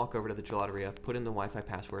and walk over to the gelateria, put in the Wi-Fi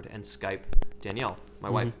password, and Skype Danielle, my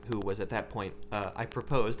wife, who was at that point, I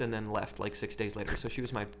proposed and then left 6 days later, so she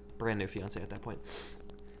was my brand new fiance at that point.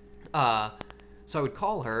 So I would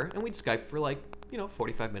call her, and we'd Skype for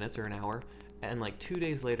 45 minutes or an hour. And 2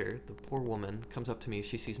 days later, the poor woman comes up to me.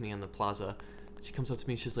 She sees me in the plaza. She comes up to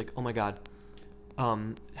me, and she's like, oh my God,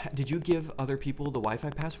 did you give other people the Wi-Fi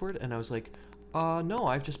password? And I was like, no,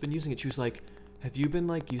 I've just been using it. She was like, have you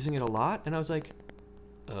been using it a lot? And I was like,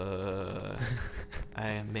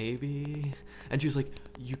 maybe. And she was like,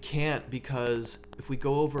 you can't, because if we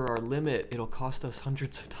go over our limit, it'll cost us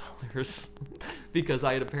hundreds of dollars. Because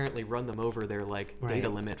I had apparently run them over their data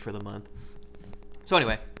limit for the month. So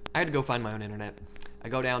anyway, I had to go find my own internet. I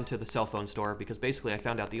go down to the cell phone store because basically I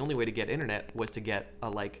found out the only way to get internet was to get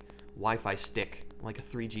a Wi-Fi stick, a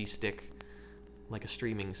 3G stick, a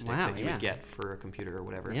streaming stick that you would get for a computer or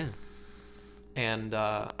whatever. Yeah. And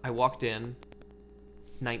I walked in,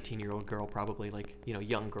 19-year-old girl probably,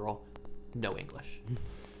 young girl, no English.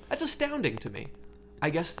 That's astounding to me. I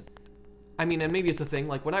guess, and maybe it's a thing,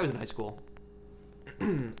 when I was in high school,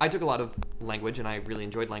 I took a lot of language, and I really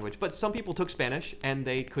enjoyed language, but some people took Spanish, and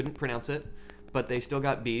they couldn't pronounce it, but they still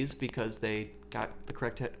got B's because they got the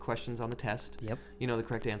correct questions on the test. Yep. The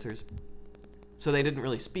correct answers. So they didn't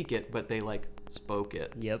really speak it, but they, spoke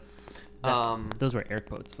it. Yep. Those were air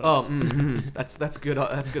quotes, Oh, folks. That's good.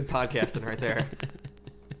 That's good podcasting right there.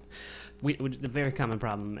 The very common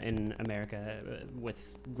problem in America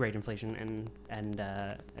with great inflation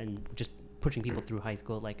and just pushing people through high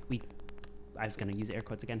school, I was going to use air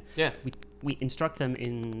quotes again. Yeah. We instruct them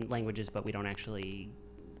in languages, but we don't actually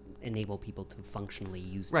enable people to functionally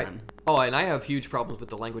use them. Right. Oh, and I have huge problems with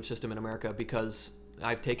the language system in America because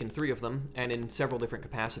I've taken 3 of them, and in several different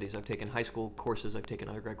capacities. I've taken high school courses, I've taken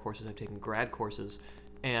undergrad courses, I've taken grad courses,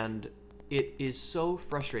 and it is so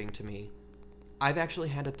frustrating to me. I've actually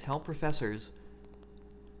had to tell professors,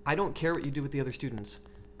 I don't care what you do with the other students,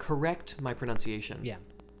 correct my pronunciation. Yeah.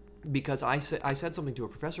 Because I said something to a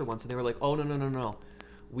professor once, and they were like, oh, no.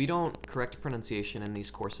 We don't correct pronunciation in these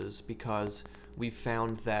courses because we've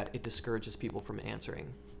found that it discourages people from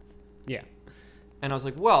answering. Yeah. And I was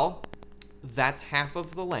like, well, that's half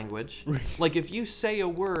of the language. If you say a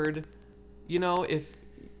word, io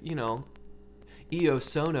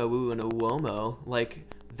sono uno uomo,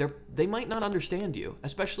 they might not understand you,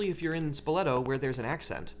 especially if you're in Spoleto where there's an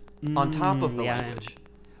accent on top of the language.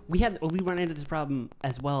 We run into this problem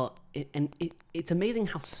as well, and it's amazing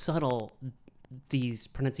how subtle these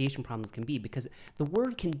pronunciation problems can be, because the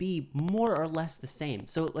word can be more or less the same.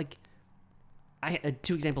 So, I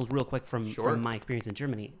 2 examples real quick from my experience in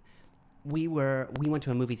Germany. We went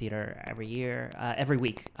to a movie theater every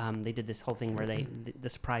week. They did this whole thing where the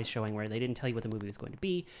surprise showing where they didn't tell you what the movie was going to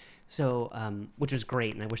be, so which was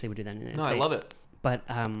great, and I wish they would do that in the United States. I love it. But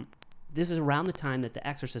this is around the time that The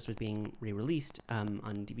Exorcist was being re-released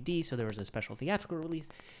on DVD, so there was a special theatrical release,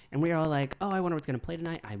 and we were all like, oh, I wonder what's going to play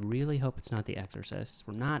tonight. I really hope it's not The Exorcist.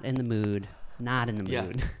 We're not in the mood. Yeah,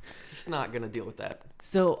 just not going to deal with that.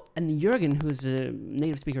 So, and Jürgen, who's a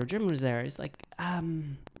native speaker of German, was there. He's like,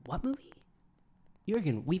 what movie?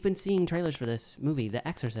 Jürgen, we've been seeing trailers for this movie, The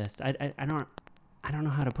Exorcist. I don't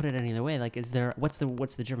know how to put it any other way. What's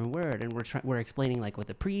the German word? And we're explaining with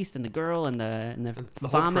the priest and the girl and the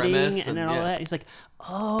vomiting and all that. He's like,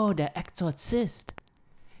 oh, the Exorcist.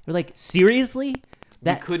 We're like, seriously?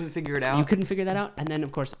 You couldn't figure it out? You couldn't figure that out? And then,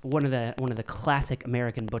 of course, one of the classic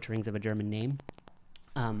American butcherings of a German name.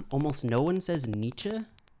 Almost no one says Nietzsche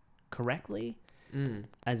correctly,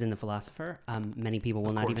 as in the philosopher. Many people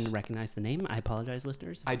will not even recognize the name. I apologize,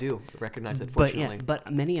 listeners. I do recognize it, fortunately.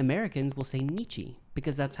 But many Americans will say Nietzsche,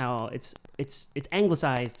 because that's how it's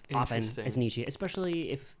anglicized often as Nietzsche, especially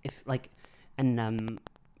if in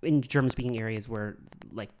German-speaking areas where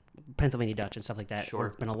Pennsylvania Dutch and stuff like that. Sure.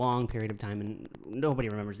 It's been a long period of time, and nobody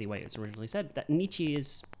remembers the way it was originally said. That Nietzsche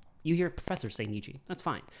is, you hear professors say Nietzsche. That's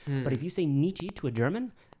fine. But if you say Nietzsche to a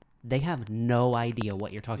German, they have no idea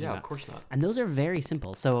what you're talking about. Yeah, of course not. And those are very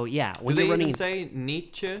simple. So yeah, when do you're they running even say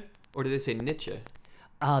Nietzsche or do they say Nietzsche?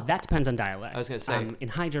 that depends on dialect. I was gonna say in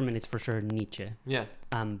High German, it's for sure Nietzsche. Yeah.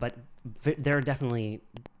 But there are definitely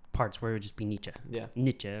parts where it would just be Nietzsche. Yeah.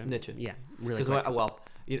 Nietzsche. Yeah, really.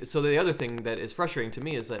 So the other thing that is frustrating to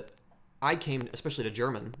me is that I came, especially to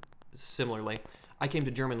German, similarly, I came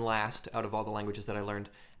to German last out of all the languages that I learned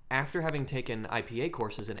after having taken IPA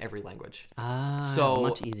courses in every language. So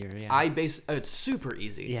much easier, yeah. It's super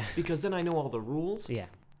easy. Yeah. Because then I know all the rules. Yeah.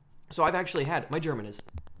 So I've actually my German is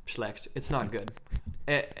schlecht. It's not good.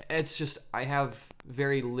 It's just, I have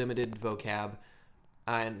very limited vocab.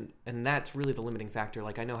 And that's really the limiting factor.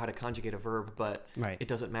 Like, I know how to conjugate a verb, but it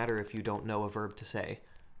doesn't matter if you don't know a verb to say.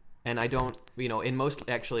 And I don't,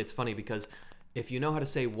 actually, it's funny because if you know how to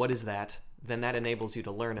say, what is that, then that enables you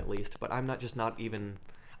to learn at least. But I just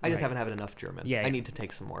haven't had enough German. Yeah. I need to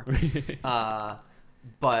take some more.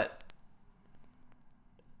 But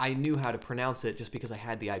I knew how to pronounce it just because I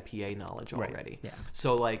had the IPA knowledge already. Right. Yeah.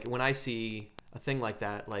 So, like, when I see a thing like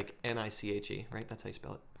that, like Nietzsche, right? That's how you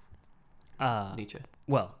spell it. Nietzsche.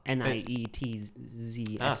 Well, Nietzsche.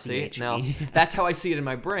 See, now that's how I see it in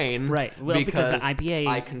my brain. Right. Well, because the IPA,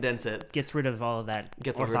 I condense it, gets rid of all of that.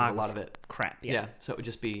 Gets rid of a lot of it. Crap. Yeah. So it would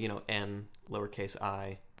just be N lowercase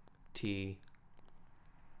I, T,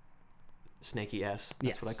 snaky S.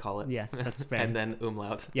 That's what I call it. Yes, that's fair. And then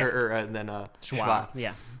umlaut. Yes. And then schwa.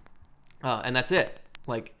 Yeah. And that's it.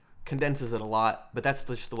 Like, condenses it a lot, but that's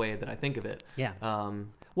just the way that I think of it. Yeah.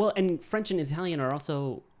 Well, and French and Italian are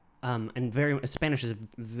also. And Spanish is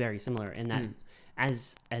very similar in that,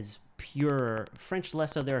 as pure French,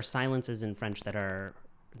 less so. There are silences in French that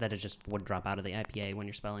just would drop out of the IPA when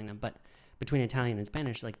you're spelling them. But between Italian and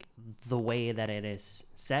Spanish, like, the way that it is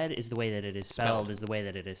said is the way that it is spelled is the way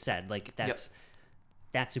that it is said. Like, that's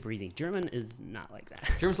super easy. German is not like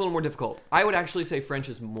that. German's a little more difficult. I would actually say French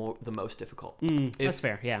is the most difficult. That's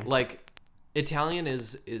fair. Yeah. Like, Italian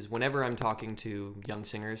is whenever I'm talking to young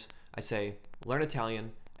singers, I say learn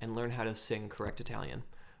Italian. And learn how to sing correct Italian,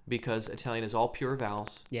 because Italian is all pure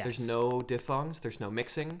vowels. Yes. There's no diphthongs. There's no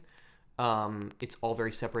mixing. It's all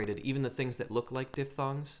very separated. Even the things that look like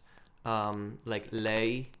diphthongs, like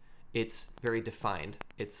lei, it's very defined.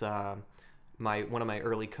 It's one of my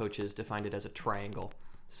early coaches defined it as a triangle.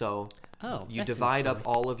 So you divide up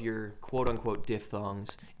all of your quote unquote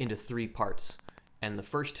diphthongs into 3 parts, and the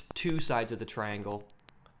first 2 sides of the triangle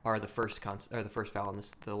are the first vowel, and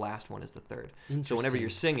the last one is the third. So whenever you're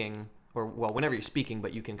singing, whenever you're speaking,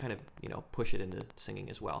 but you can kind of push it into singing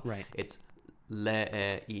as well. Right. It's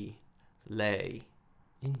lei.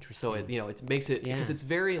 Interesting. So it makes it, because it's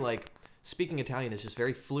very, like, speaking Italian is just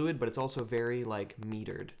very fluid, but it's also very, like,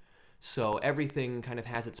 metered. So everything kind of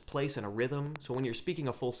has its place and a rhythm. So when you're speaking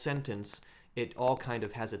a full sentence, it all kind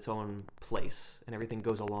of has its own place, and everything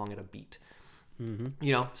goes along at a beat.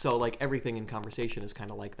 Mm-hmm. So, like, everything in conversation is kind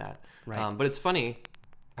of like that. Right. But it's funny.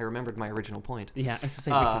 I remembered my original point. Yeah,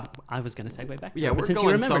 I was going to segue back to it. But We're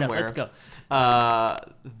going somewhere. Let's go.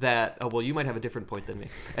 Well, you might have a different point than me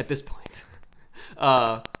at this point.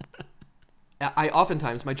 I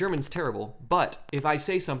oftentimes, my German's terrible, but if I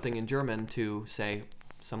say something in German to, say,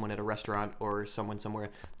 someone at a restaurant or someone somewhere,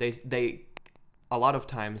 they a lot of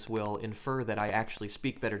times will infer that I actually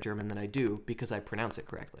speak better German than I do because I pronounce it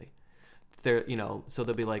correctly. So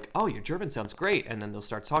they'll be like, oh, your German sounds great. And then they'll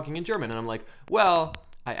start talking in German. And I'm like, well,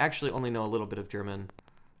 I actually only know a little bit of German.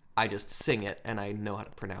 I just sing it and I know how to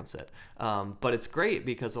pronounce it. But it's great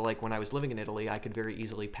because, like, when I was living in Italy, I could very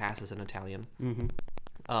easily pass as an Italian. Mm-hmm.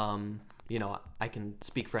 I can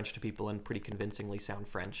speak French to people and pretty convincingly sound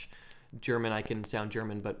French. German, I can sound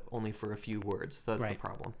German, but only for a few words. That's the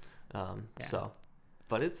problem.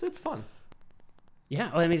 But it's fun. Yeah,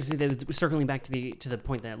 well, I mean, circling back to the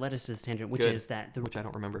point that led us to this tangent, which is that which I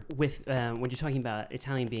don't remember. With when you're talking about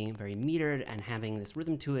Italian being very metered and having this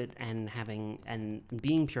rhythm to it, and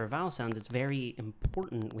being pure vowel sounds, it's very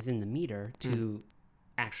important within the meter to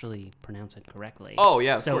actually pronounce it correctly. Oh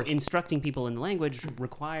yeah, of course. So instructing people in the language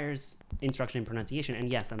requires instruction in pronunciation,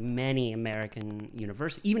 and yes, many American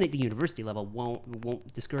universities, even at the university level,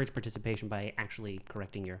 won't discourage participation by actually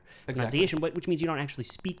correcting your pronunciation, which means you don't actually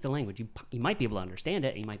speak the language. You might be able to understand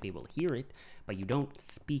it, you might be able to hear it, but you don't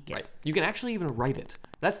speak it. Right. You can actually even write it.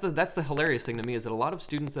 That's the hilarious thing to me, is that a lot of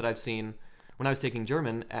students that I've seen when I was taking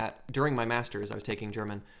German during my master's, I was taking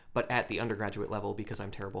German, but at the undergraduate level because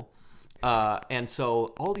I'm terrible. And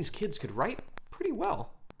so all these kids could write pretty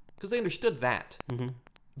well because they understood that. Mm-hmm.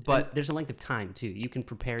 But and there's a length of time too. You can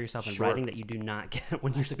prepare yourself in writing that you do not get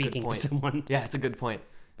when you're speaking to someone. Yeah, it's a good point.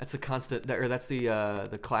 That's the constant, that's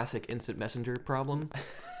the classic instant messenger problem.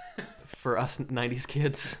 for us 90s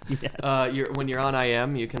kids. Yes. When you're on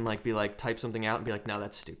IM, you can like be like type something out and be like, no,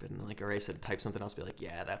 that's stupid, and like erase it, type something else, be like,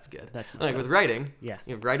 yeah, that's good. That's like with writing, yes,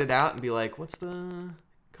 you write it out and be like, what's the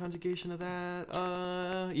conjugation of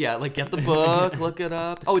that? Yeah, like get the book, look it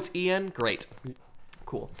up. Oh, it's en, great,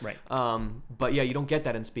 cool. Right. But yeah, you don't get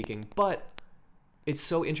that in speaking. But it's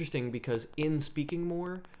so interesting because in speaking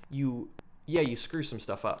more, you screw some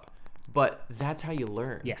stuff up, but that's how you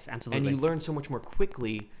learn. Yes, absolutely. And you learn so much more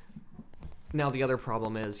quickly. Now, the other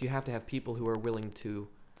problem is you have to have people who are willing to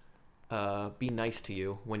be nice to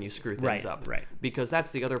you when you screw things up. Right. Because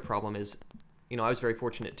that's the other problem is, I was very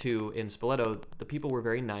fortunate too in Spoleto. The people were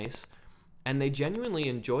very nice, and they genuinely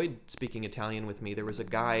enjoyed speaking Italian with me. There was a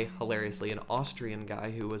guy, hilariously, an Austrian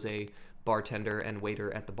guy who was a bartender and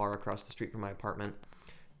waiter at the bar across the street from my apartment,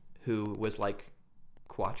 who was like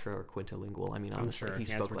quattro or quintilingual. I mean, honestly, sure. he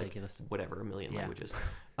spoke like whatever, a million languages.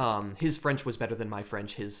 His French was better than my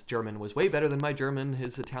French. His German was way better than my German.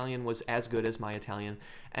 His Italian was as good as my Italian,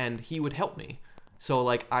 and he would help me. So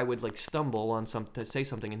like I would like stumble on to say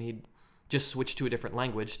something, and he'd just switch to a different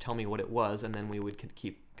language, tell me what it was, and then we would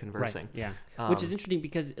keep conversing. Right. Yeah. Which is interesting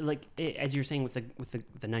because like as you're saying with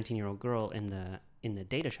the 19-year-old girl in the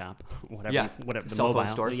data shop, whatever the cell mobile phone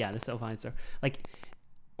store. Yeah, the cell phone store. Like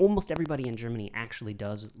almost everybody in Germany actually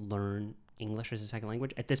does learn English as a second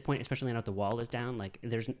language at this point, especially now that the wall is down. Like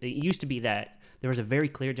it used to be that there was a very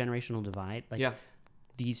clear generational divide. Like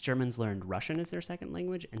these Germans learned Russian as their second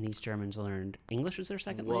language, and these Germans learned English as their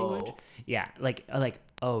second language. Yeah, like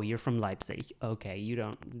oh, you're from Leipzig. Okay, you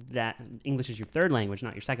don't that English is your third language,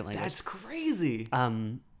 not your second language. That's crazy.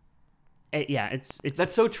 It's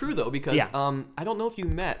that's so true though, because I don't know if you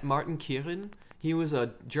met Martin Kieran. He was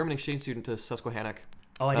a German exchange student to Susquehannock.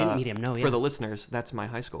 Oh, I didn't meet him. No, yeah. For the listeners, that's my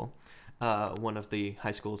high school. One of the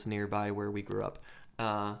high schools nearby where we grew up.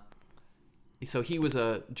 So he was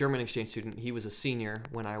a German exchange student. He was a senior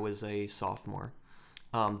when I was a sophomore.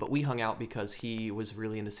 But we hung out because he was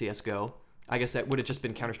really into CSGO. I guess that would have just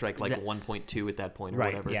been Counter-Strike 1.2 at that point or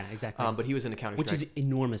whatever. Yeah, exactly. But he was into Counter-Strike. Which is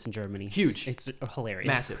enormous in Germany. Huge. It's hilarious.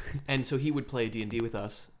 Massive. And so he would play D&D with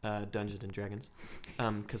us, Dungeons & Dragons,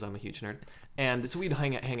 because I'm a huge nerd. And so we'd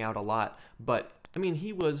hang out a lot. But, I mean,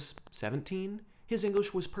 he was 17. His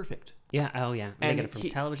English was perfect. Yeah, oh yeah. And they get it from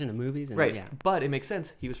television and movies. And, right, yeah. But it makes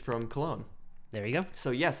sense. He was from Cologne. There you go.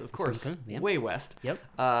 So yes, of course, way west. Yep.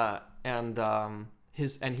 And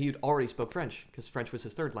he already spoke French because French was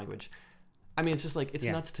his third language. I mean, it's just like it's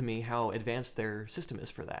nuts to me how advanced their system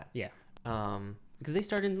is for that. Yeah. Because they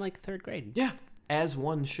start in like third grade. Yeah, as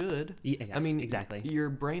one should. Yes, I mean, exactly. Your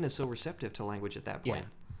brain is so receptive to language at that point.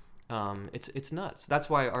 Yeah. It's nuts. That's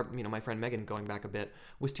why my friend Megan, going back a bit,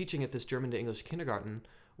 was teaching at this German to English kindergarten.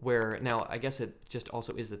 Where now, I guess it just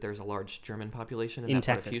also is that there's a large German population in that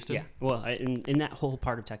Texas, part of Houston. Yeah. Well, in that whole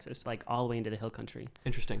part of Texas, like all the way into the hill country.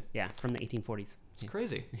 Interesting. Yeah, from the 1840s. It's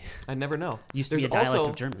crazy. I'd never know. Used to be a dialect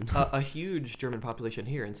of German. a huge German population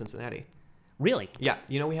here in Cincinnati. Really? Yeah.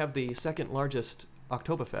 We have the second largest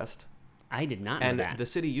Oktoberfest. I did not know that. And the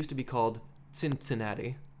city used to be called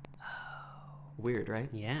Cincinnati. Weird, right?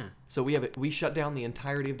 Yeah. So we shut down the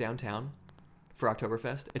entirety of downtown for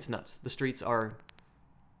Oktoberfest. It's nuts. The streets are...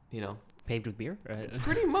 paved with beer?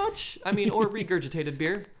 Pretty much. I mean, or regurgitated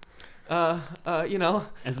beer. As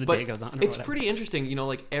the day goes on. It's pretty interesting.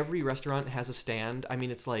 Like every restaurant has a stand. I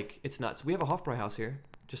mean, it's nuts. We have a Hofbräuhaus here.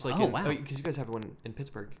 Just like wow. Because you guys have one in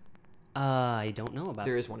Pittsburgh. I don't know about.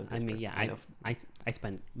 There is one in Pittsburgh. I mean, yeah, I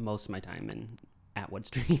spent most of my time in Atwood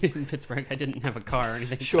Street in Pittsburgh. I didn't have a car or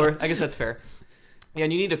anything. Sure, I guess that's fair. Yeah,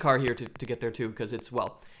 and you need a car here to get there too, because it's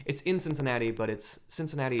in Cincinnati, but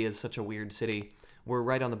Cincinnati is such a weird city. We're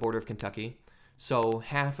right on the border of Kentucky, so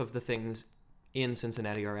half of the things in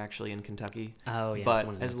Cincinnati are actually in Kentucky. Oh, yeah.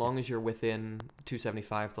 But as long as you're within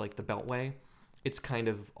 275, like the Beltway, it's kind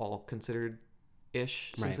of all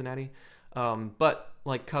considered-ish Cincinnati. Right. But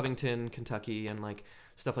like Covington, Kentucky, and like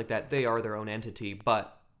stuff like that, they are their own entity,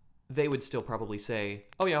 but they would still probably say,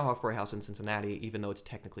 oh yeah, Hofbräuhaus in Cincinnati, even though it's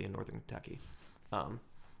technically in northern Kentucky.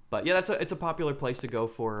 But yeah, it's a popular place to go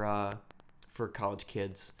for college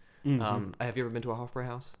kids. Mm-hmm. Have you ever been to a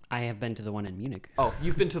Hofbräuhaus? I have been to the one in Munich. Oh,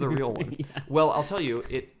 you've been to the real one. Yes. Well, I'll tell you,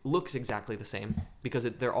 it looks exactly the same because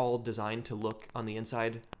they're all designed to look on the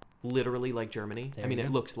inside literally like Germany.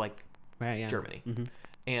 It looks like Germany. Mm-hmm.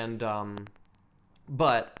 And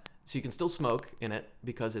but so you can still smoke in it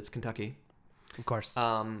because it's Kentucky. Of course.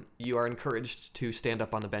 You are encouraged to stand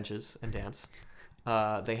up on the benches and dance.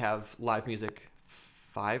 They have live music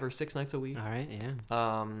 5 or 6 nights a week. All right,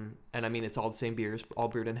 yeah. And I mean, it's all the same beers, all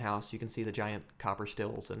brewed in house. You can see the giant copper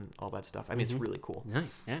stills and all that stuff. I mean, It's really cool.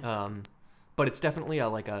 Nice, yeah. But it's definitely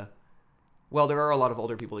a Well, there are a lot of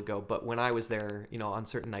older people that go, but when I was there, on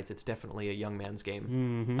certain nights, it's definitely a young man's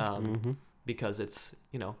game, because it's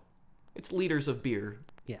liters of beer.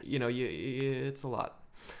 Yes. It's a lot.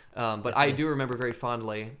 But I do remember very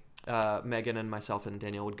fondly, Megan and myself and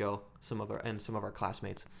Danielle would go, some of our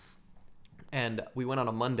classmates, and we went on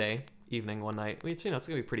a Monday evening one night. Which it's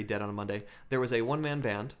gonna be pretty dead on a Monday. There was a one-man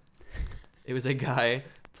band. It was a guy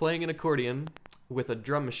playing an accordion with a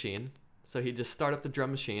drum machine. So he'd just start up the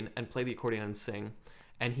drum machine and play the accordion and sing.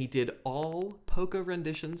 And he did all polka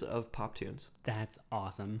renditions of pop tunes. That's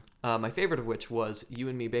awesome. My favorite of which was "You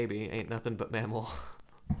and Me, Baby, Ain't Nothing But Mammal,"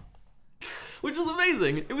 which was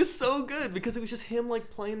amazing. It was so good because it was just him like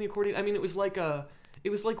playing the accordion. I mean, it was like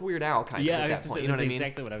Weird Al kind of at that point. You know what I mean?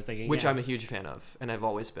 Exactly what I was thinking. Which I'm a huge fan of, and I've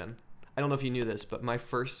always been. I don't know if you knew this, but my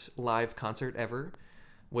first live concert ever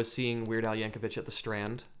was seeing Weird Al Yankovic at the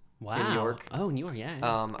Strand. Wow. In New York. Oh, New York, yeah.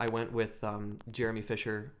 I went with Jeremy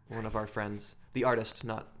Fisher, one of our friends, the artist,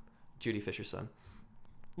 not Judy Fisher's son.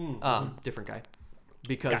 Different guy.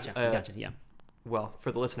 Because, gotcha, yeah. Well,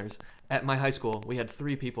 for the listeners, at my high school, we had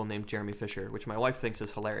 3 people named Jeremy Fisher, which my wife thinks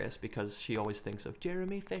is hilarious because she always thinks of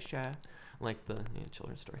Jeremy Fisher, like the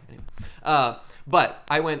children's story. Anyway, but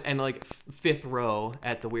I went and like 5th row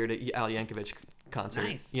at the Weird Al Yankovic concert.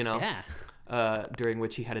 Nice. Yeah. During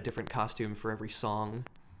which he had a different costume for every song.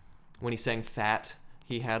 When he sang Fat,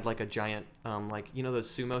 he had like a giant, those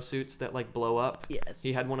sumo suits that like blow up? Yes.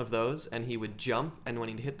 He had one of those, and he would jump, and when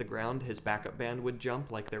he'd hit the ground, his backup band would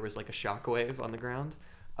jump like there was like a shockwave on the ground.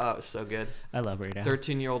 It was so good. I love Weird Al.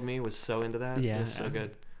 13-year-old me was so into that. Yeah. It was so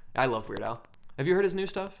good. I love Weird Al. Have you heard his new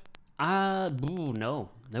stuff? No.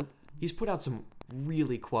 Nope. He's put out some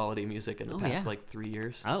really quality music in the past 3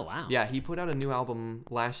 years. Oh, wow. Yeah, he put out a new album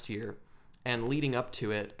last year, and leading up to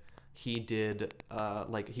it, he did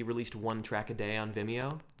he released 1 track a day on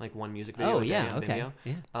Vimeo, like 1 music video a day on Vimeo.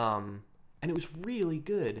 Yeah. And it was really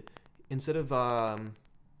good. Instead of I'm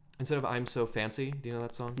So Fancy, do you know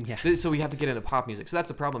that song? Yes. So we have to get into pop music. So that's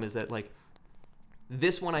the problem, is that like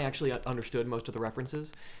this one I actually understood most of the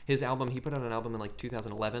references. His album, he put out an album in like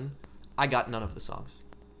 2011. I got none of the songs.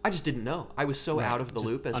 I just didn't know. I was so out of the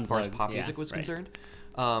loop as far as pop music was concerned.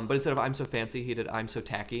 But instead of I'm So Fancy, he did I'm So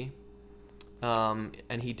Tacky.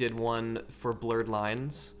 And he did one for Blurred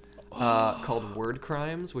Lines called Word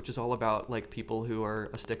Crimes, which is all about like people who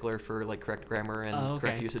are a stickler for like correct grammar and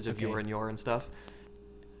correct usage of your and your and stuff.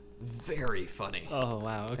 Very funny. Oh,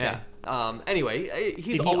 wow. Okay. Yeah. Anyway,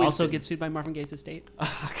 he's Did he always also get sued by Marvin Gaye's estate?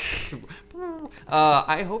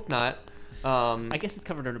 I hope not. I guess it's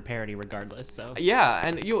covered under parody regardless, so. Yeah,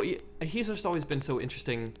 and he's just always been so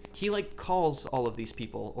interesting. He like calls all of these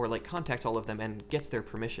people or like contacts all of them and gets their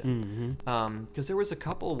permission. Because there was a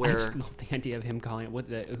couple where I just love the idea of him calling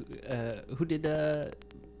it. Who did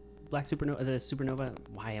Black Supernova? The Supernova?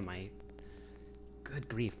 Why am I? Good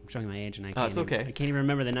grief! I'm showing my age, and I can't. It's okay. I can't even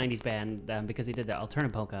remember the '90s band because he did the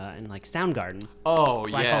Alternative Polka and like Soundgarden. Oh,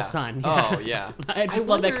 Black yeah. Hole Sun. Oh, yeah. I just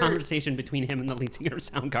love that conversation between him and the lead singer of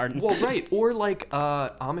Soundgarden. Well, right. Or like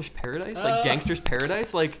Amish Paradise, like Gangster's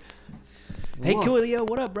Paradise, like. Hey, Coolio,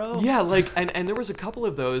 what up, bro? Yeah, like, and there was a couple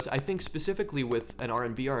of those, I think specifically with an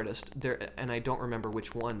R&B artist, there, and I don't remember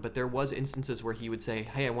which one, but there was instances where he would say,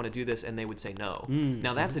 hey, I want to do this, and they would say no.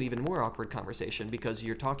 Now, that's an even more awkward conversation, because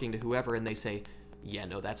you're talking to whoever, and they say, yeah,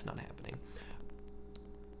 no, that's not happening.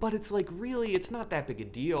 But it's like, really, it's not that big a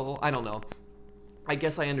deal. I don't know. I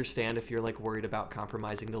guess I understand if you're, like, worried about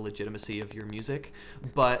compromising the legitimacy of your music,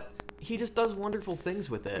 but he just does wonderful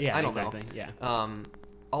things with it. Yeah, I don't know. Yeah.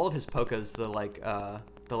 All of his polkas, the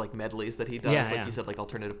medleys that he does, you said, like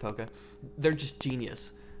alternative polka, they're just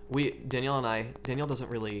genius. Danielle doesn't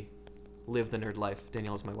really live the nerd life.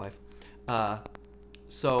 Danielle is my wife.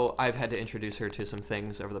 So I've had to introduce her to some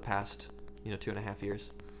things over the past, 2.5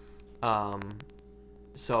 years.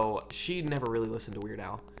 So she never really listened to Weird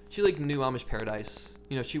Al. She knew Amish Paradise.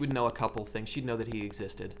 She would know a couple things. She'd know that he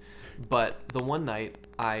existed. But the one night,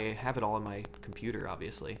 I have it all on my computer,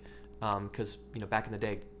 obviously. Because, back in the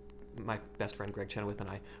day, my best friend Greg Chenoweth and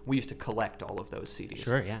we used to collect all of those CDs.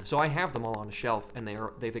 Sure, yeah. So I have them all on a shelf, and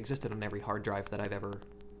they've existed on every hard drive that I've ever,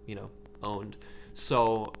 owned.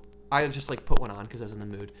 So I just, put one on because I was in the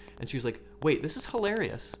mood. And she was like, wait, this is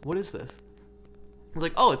hilarious. What is this? I was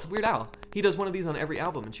like, oh, it's Weird Al. He does one of these on every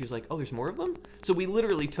album. And she was like, oh, there's more of them? So we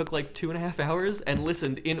literally took 2.5 hours and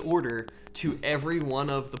listened in order to every one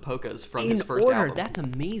of the polkas from his first album. That's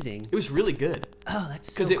amazing. It was really good. Oh,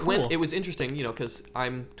 that's so cool. It was interesting, because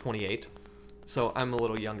I'm 28, so I'm a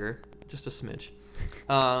little younger, just a smidge.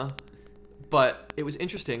 But it was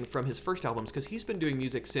interesting from his first albums, because he's been doing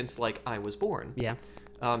music since, I was born. Yeah.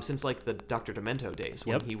 Since, the Dr. Demento days,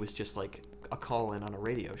 when he was just, a call-in on a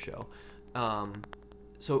radio show.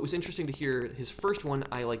 So it was interesting to hear his first one.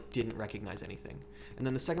 I like didn't recognize anything, and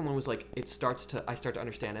then the second one was like I start to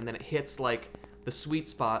understand, and then it hits like the sweet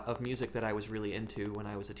spot of music that I was really into when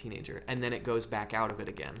I was a teenager, and then it goes back out of it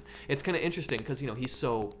again. It's kind of interesting because he's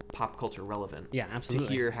so pop culture relevant. Yeah, absolutely.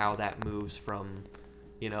 To hear how that moves from,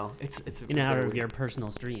 it's in and out of your personal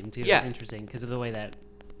stream too. Yeah. It's interesting because of the way that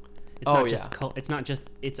it's not just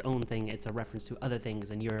its own thing. It's a reference to other things,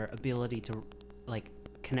 and your ability to like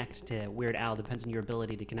connect to Weird Al depends on your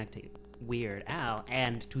ability to connect to Weird Al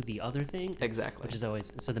and to the other thing. Exactly. Which is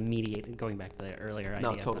always the mediated. Going back to the earlier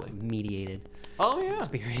idea totally. of mediated. Oh yeah.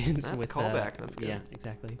 Experience That's with a callback. That's good. Yeah,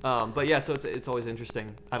 exactly. But yeah, so it's always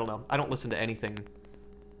interesting. I don't know. I don't listen to anything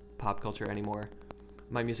pop culture anymore.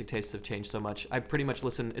 My music tastes have changed so much. I pretty much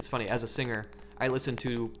listen. It's funny, as a singer, I listen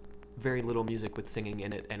to very little music with singing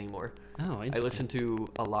in it anymore. Oh, interesting. I listen to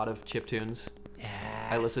a lot of chiptunes. Yes.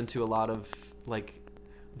 I listen to a lot of like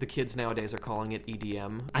the kids nowadays are calling it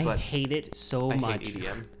EDM. I hate it so much. I hate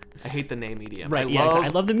EDM. I hate the name EDM. Right, I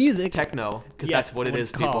love the music. Techno, because that's what it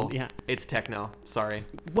is, called, people. Yeah. It's techno. Sorry.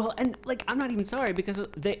 Well, and like I'm not even sorry because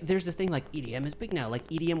there's this thing like EDM is big now. Like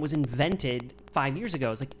EDM was invented 5 years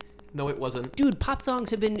ago. It's like, no, it wasn't. dude, pop songs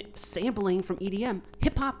have been sampling from EDM.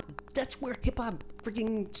 Hip hop, that's where hip hop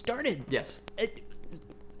freaking started. Yes.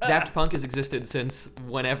 Daft Punk has existed since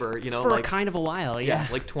whenever, for like kind of a while, yeah.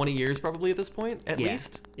 like 20 years probably at this point, at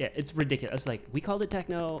least. Yeah, it's ridiculous. Like, we called it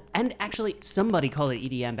techno, and actually somebody called it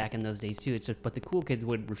EDM back in those days too. It's just, but the cool kids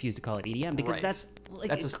would refuse to call it EDM because Right.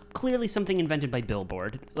 that's clearly something invented by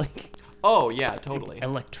Billboard. Like, oh yeah, totally.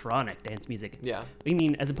 Electronic dance music. Yeah. I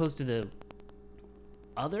mean, as opposed to the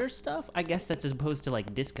other stuff, I guess that's as opposed to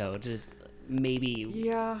like disco, just maybe.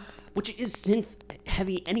 Yeah. Which is synth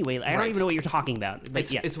heavy anyway. I don't even know what you're talking about. But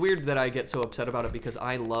it's weird that I get so upset about it because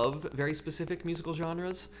I love very specific musical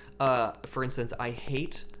genres. For instance, I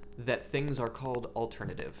hate that things are called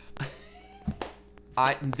alternative.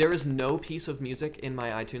 There is no piece of music in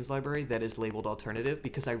my iTunes library that is labeled alternative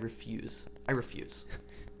because I refuse.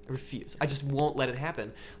 I just won't let it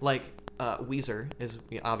happen. Like, Weezer is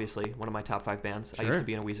obviously one of my top 5 bands. Sure. I used to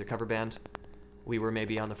be in a Weezer cover band. We were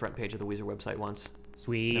maybe on the front page of the Weezer website once.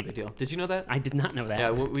 Sweet. No big deal. Did you know that? I did not know that.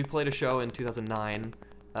 Yeah, we played a show in 2009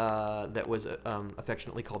 that was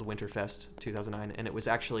affectionately called Winterfest 2009, and it was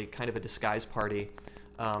actually kind of a disguise party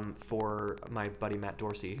for my buddy Matt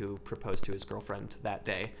Dorsey, who proposed to his girlfriend that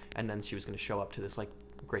day, and then she was going to show up to this like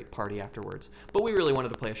great party afterwards. But we really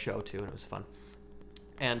wanted to play a show too, and it was fun.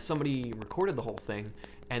 And somebody recorded the whole thing,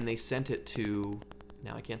 and they sent it to,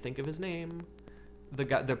 now I can't think of his name, the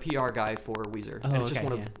PR guy for Weezer. Oh, and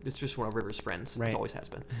it's just one of River's friends. Right. It always has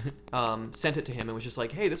been. Sent it to him and was just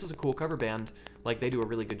like, hey, this is a cool cover band. Like, they do a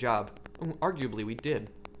really good job. Arguably, we did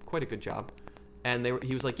quite a good job. And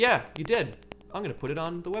he was like, yeah, you did. I'm going to put it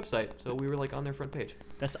on the website. So we were like on their front page.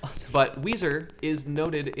 That's awesome. But Weezer is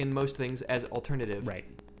noted in most things as alternative. Right.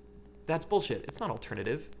 That's bullshit. It's not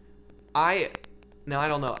alternative. I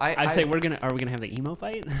don't know. I say are we gonna have the emo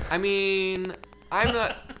fight? I mean, I'm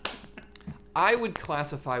not. I would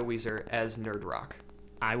classify Weezer as nerd rock.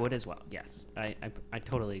 I would as well. Yes, I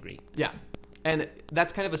totally agree. Yeah, and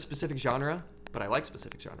that's kind of a specific genre, but I like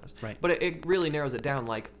specific genres. Right. But it really narrows it down.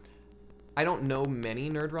 Like, I don't know many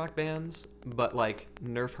nerd rock bands, but like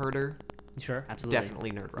Nerf Herder, sure, absolutely,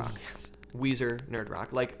 definitely nerd rock. Yes. Weezer, nerd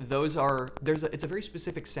rock. Like, it's a very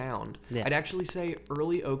specific sound. Yes. I'd actually say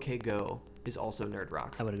early OK Go is also nerd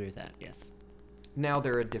rock. I would agree with that. Yes. Now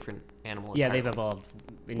they're a different animal. Yeah, entirely. they've evolved,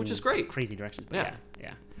 which is great. Crazy directions. Yeah.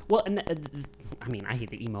 Yeah. Well, and I mean, I hate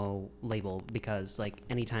the emo label because, like,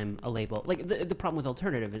 anytime a label, like, the problem with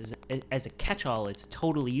alternative is, as a catch-all, it's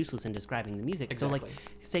totally useless in describing the music. Exactly. So, like,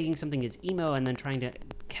 saying something is emo and then trying to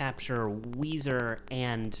capture Weezer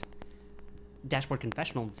and Dashboard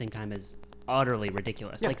Confessional at the same time is utterly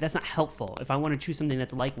ridiculous. Yeah. Like, that's not helpful. If I want to choose something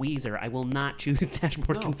that's like Weezer, I will not choose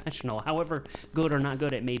Dashboard Confessional, however good or not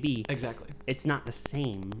good it may be. Exactly. It's not the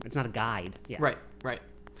same. It's not a guide. Yeah. Right.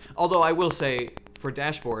 Although I will say, for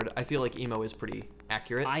Dashboard, I feel like emo is pretty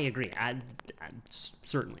accurate. I agree. I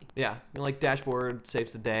certainly. Yeah. Like, Dashboard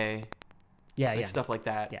saves the day. Yeah, Stuff like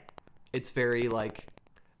that. Yeah. It's very, like,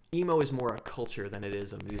 emo is more a culture than it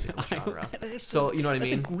is a musical genre. So, you know what I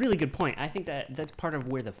mean? That's a really good point. I think that's part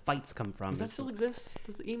of where the fights come from. Does that still exist?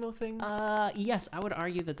 Does the emo thing? Yes, I would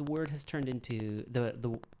argue that the word has turned into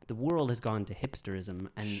the world has gone to hipsterism,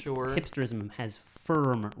 and hipsterism has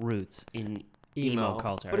firm roots in emo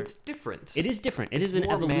culture. But it's different. It is different. It's an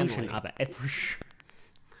evolution of it, for sure.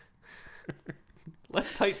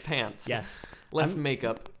 Less tight pants. Yes. Less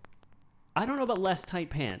makeup. I don't know about less tight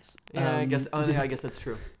pants. Yeah, I guess that's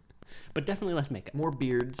true. But definitely less makeup. More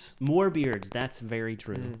beards. More beards. That's very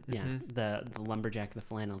true. Mm-hmm. Yeah, the lumberjack, the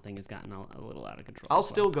flannel thing has gotten a little out of control. I'll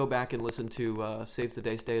still go back and listen to Saves the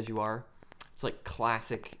Day, Stay As You Are. It's like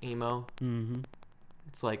classic emo. Mm-hmm.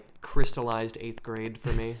 It's like crystallized 8th grade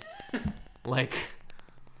for me. Like,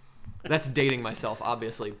 that's dating myself,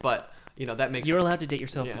 obviously, but that makes You're allowed to date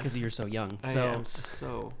yourself because you're so young. I am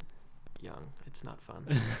so young. It's not fun.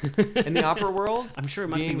 In the opera world, I'm sure it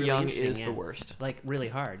must being be really young interesting, is the worst. Like really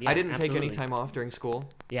hard. Yeah, I didn't absolutely. take any time off during school.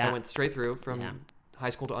 Yeah. I went straight through from high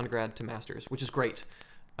school to undergrad to master's, which is great.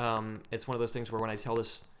 It's one of those things where when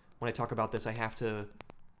I talk about this, I have to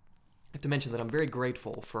mention that I'm very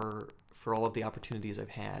grateful for all of the opportunities I've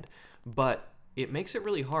had, but it makes it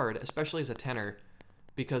really hard, especially as a tenor,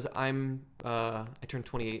 because I turn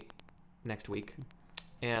 28 next week,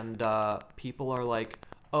 and people are like,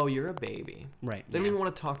 "Oh, you're a baby." Right. They don't even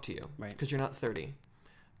want to talk to you, right? Because you're not 30.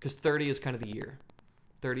 Because 30 is kind of the year.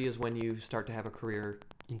 30 is when you start to have a career,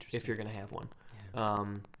 if you're going to have one. Yeah.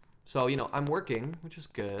 So I'm working, which is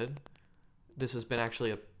good. This has been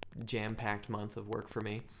actually a jam-packed month of work for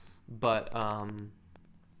me, but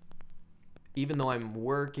even though I'm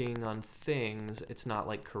working on things, it's not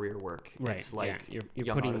like career work. Right. It's like you're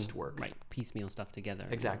young putting artist work. Right. Piecemeal stuff together.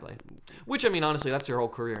 Exactly. Which, honestly, that's your whole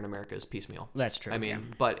career in America is piecemeal. That's true.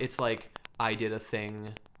 But it's like I did a thing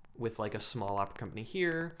with like a small opera company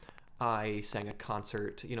here. I sang a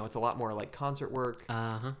concert. It's a lot more like concert work.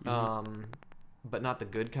 Uh-huh. Mm-hmm. But not the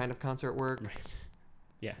good kind of concert work. Right.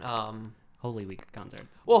 Yeah. Holy Week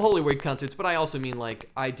concerts. Well, Holy Week concerts, but I also mean like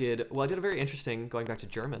I did a very interesting, going back to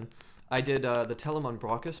German, I did the Telemann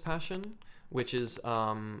Brockus Passion, which is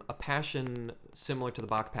a passion similar to the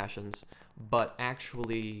Bach Passions, but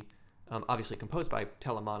actually obviously composed by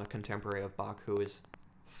Telemann, a contemporary of Bach, who is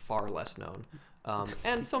far less known,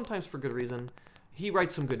 and sometimes for good reason. He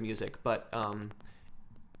writes some good music, but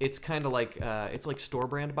it's kind of like it's like store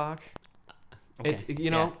brand Bach. Okay.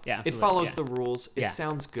 It follows the rules. It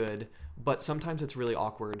sounds good, but sometimes it's really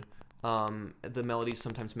awkward. The melodies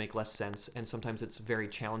sometimes make less sense, and sometimes it's very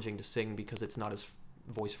challenging to sing because it's not as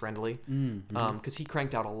voice friendly. Because he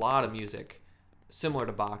cranked out a lot of music similar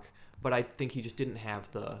to Bach, but I think he just didn't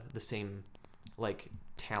have the same like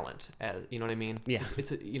talent as, you know what I mean? Yeah.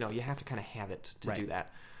 It's you have to kind of have it to do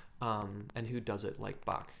that. And who does it like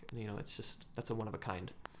Bach? It's just, that's a one of a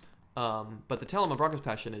kind. But the Telemann Brockus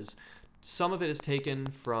Passion is, some of it is taken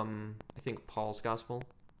from, I think, Paul's Gospel,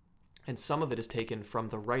 and some of it is taken from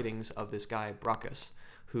the writings of this guy, Brockus,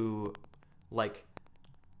 who, like,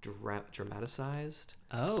 dramatized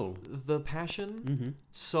the Passion. Mm-hmm.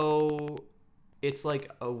 So it's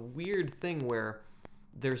like a weird thing where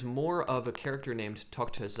there's more of a character named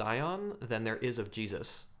Tochter Zion than there is of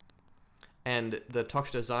Jesus. And the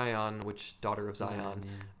Tochter Zion, which daughter of Zion,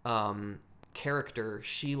 character,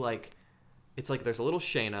 she like, it's like there's a little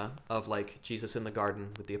Shana of like Jesus in the garden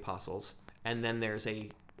with the apostles, and then there's a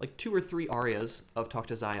like 2 or 3 arias of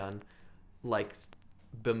Tochter Zion, like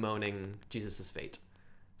bemoaning Jesus's fate.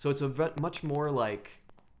 So it's a much more like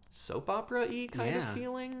soap opera-y kind of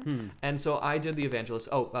feeling. And so I did the Evangelist.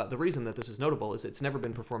 The reason that this is notable is it's never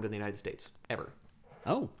been performed in the United States ever.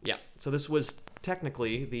 Oh. Yeah. So this was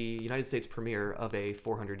technically the United States premiere of a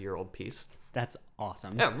 400-year-old piece. That's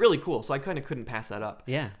awesome. Yeah, really cool. So I kind of couldn't pass that up.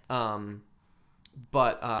 Yeah.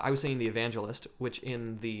 But I was saying the Evangelist, which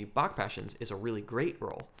in the Bach Passions is a really great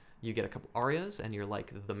role. You get a couple arias, and you're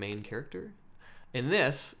like the main character. In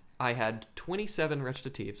this, I had 27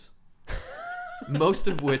 recitatives, most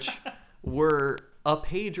of which were a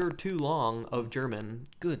page or 2 long of German.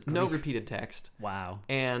 Good grief. No repeated text. Wow.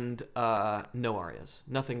 And no arias.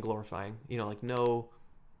 Nothing glorifying. Like no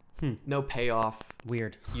payoff.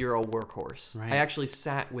 Weird. You're a workhorse. Right. I actually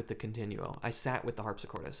sat with the continuo. I sat with the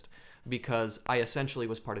harpsichordist because I essentially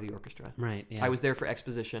was part of the orchestra. Right, yeah. I was there for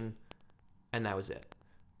exposition, and that was it.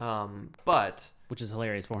 But... Which is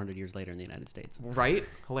hilarious 400 years later in the United States. Right?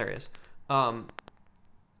 Hilarious. And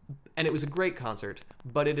it was a great concert,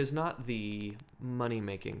 but it is not the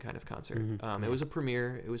money-making kind of concert. Mm-hmm. It was a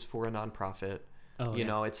premiere. It was for a nonprofit. Oh, you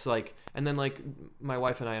know, it's like... And then, like, my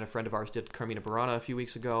wife and I and a friend of ours did Carmina Burana a few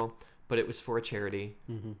weeks ago, but it was for a charity.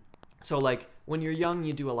 Mm-hmm. So, like, when you're young,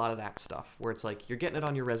 you do a lot of that stuff, where it's like, you're getting it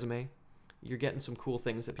on your resume, you're getting some cool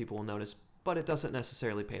things that people will notice, but it doesn't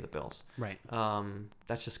necessarily pay the bills. Right.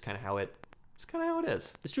 That's just kind of how it... It's kind of how it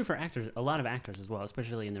is. It's true for actors, a lot of actors as well,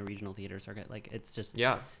 especially in the regional theater circuit. Like, it's just...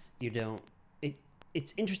 Yeah. You don't...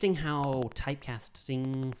 It's interesting how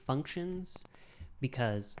typecasting functions,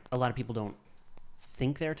 because a lot of people don't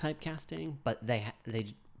think they're typecasting, but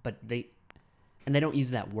and they don't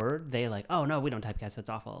use that word. They're like, oh no, we don't typecast. That's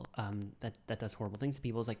awful. That does horrible things to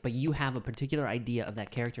people. It's like, but you have a particular idea of that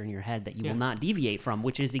character in your head that you will not deviate from,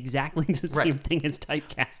 which is exactly the same thing as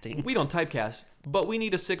typecasting. We don't typecast, but we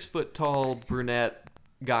need a 6-foot-tall brunette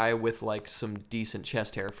guy with like some decent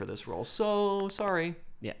chest hair for this role. So sorry.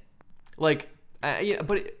 Yeah. Like,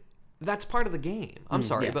 that's part of the game. I'm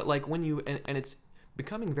sorry, but like when you and it's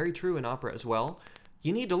becoming very true in opera as well.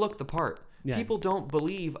 You need to look the part. Yeah. People don't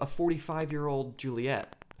believe a 45-year-old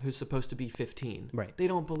Juliet who's supposed to be 15. Right. They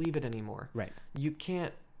don't believe it anymore. Right. You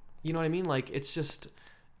can't, you know what I mean? Like, it's just,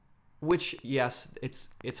 which, yes,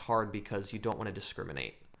 it's hard because you don't want to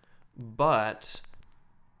discriminate. But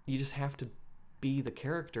you just have to be the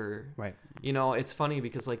character. Right. You know, it's funny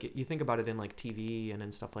because, like, you think about it in, like, TV and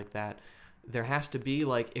in stuff like that. There has to be,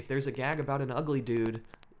 like, if there's a gag about an ugly dude,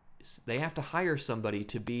 they have to hire somebody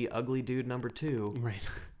to be ugly dude number 2. Right.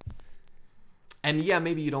 And yeah,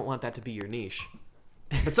 maybe you don't want that to be your niche,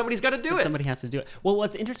 but somebody's got to do it. Somebody has to do it. Well,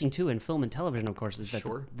 what's interesting too in film and television, of course, is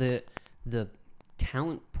that the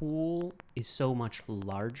talent pool is so much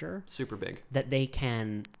larger, super big, that they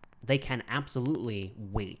can absolutely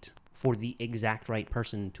wait for the exact right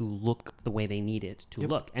person to look the way they need it to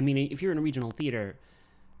look. I mean, if you're in a regional theater,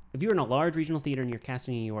 if you're in a large regional theater and you're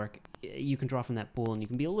casting in New York, you can draw from that pool and you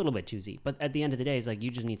can be a little bit choosy. But at the end of the day, it's like you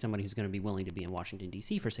just need somebody who's going to be willing to be in Washington,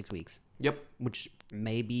 D.C. for 6 weeks. Yep. Which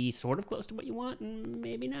may be sort of close to what you want and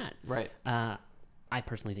maybe not. Right. I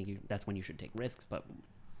personally think that's when you should take risks, but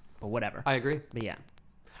whatever. I agree. But yeah.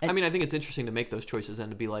 I mean, I think it's interesting to make those choices and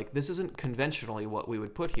to be like, this isn't conventionally what we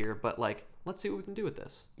would put here, but like, let's see what we can do with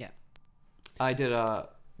this. Yeah. I did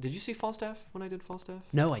you see Falstaff when I did Falstaff?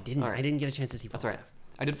 No, I didn't. Right. I didn't get a chance to see Falstaff. That's right.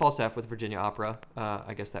 I did Falstaff with Virginia Opera.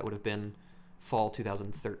 I guess that would have been fall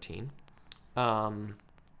 2013. And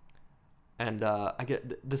I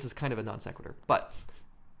get this is kind of a non sequitur, but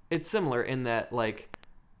it's similar in that like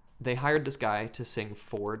they hired this guy to sing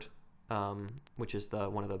Ford, which is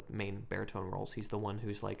one of the main baritone roles. He's the one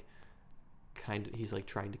who's like he's like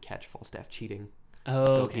trying to catch Falstaff cheating. Oh,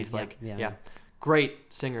 so okay. He's like yeah.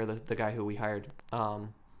 Great singer, the guy who we hired.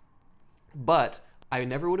 But I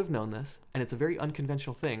never would have known this, and it's a very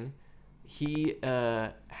unconventional thing. He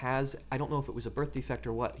has, I don't know if it was a birth defect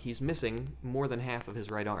or what, he's missing more than half of his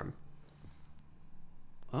right arm.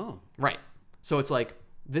 Oh. Right. So it's like,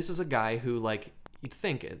 this is a guy who, like, you'd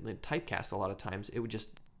think, in typecast a lot of times, it would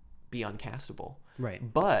just be uncastable.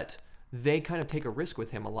 Right. But they kind of take a risk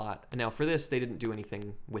with him a lot. And now for this, they didn't do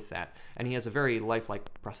anything with that. And he has a very lifelike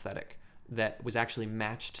prosthetic that was actually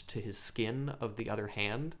matched to his skin of the other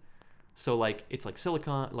hand. So like it's like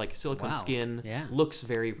silicone Wow. skin, Yeah. looks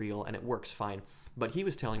very real, and it works fine. But he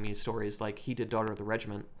was telling me stories like he did Daughter of the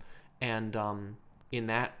Regiment, and in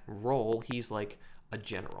that role he's like a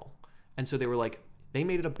general, and so they were like they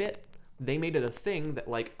made it a bit, they made it a thing that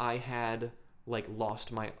like I had like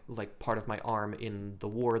lost my like part of my arm in the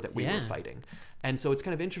war that we were fighting, and so it's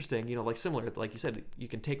kind of interesting, you know, like similar, like you said, you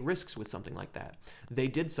can take risks with something like that. They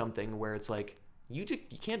did something where it's like. You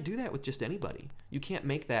can't do that with just anybody. You can't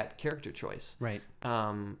make that character choice. Right.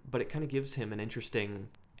 But it kind of gives him an interesting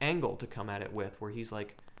angle to come at it with, where he's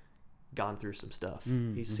like gone through some stuff.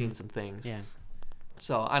 He's seen some things. Yeah.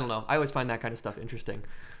 So I don't know. I always find that kind of stuff interesting.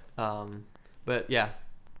 But yeah,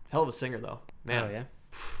 hell of a singer though, man. Oh yeah.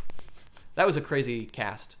 That was a crazy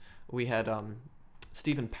cast. We had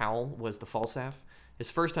Stephen Powell was the Falstaff.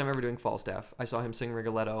 His first time ever doing Falstaff. I saw him sing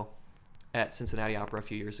Rigoletto at Cincinnati Opera a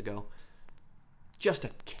few years ago. Just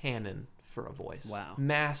a cannon for a voice. Wow.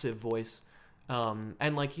 Massive voice.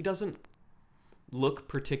 And like he doesn't look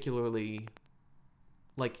particularly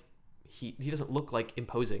like he doesn't look like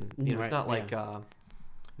imposing. You know, it's not like I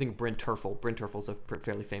think Bryn Terfel. Bryn Terfel's a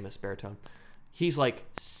fairly famous baritone. He's like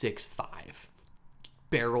 6'5",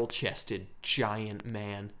 barrel-chested, giant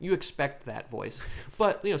man. You expect that voice.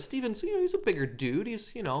 But, you know, Stephen's, you know, he's a bigger dude.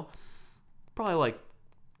 He's, you know, probably like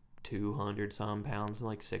 200 some pounds,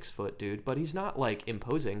 like 6 foot dude, but he's not like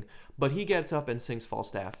imposing. But he gets up and sings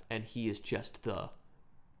Falstaff, and he is just the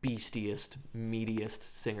beastiest, meatiest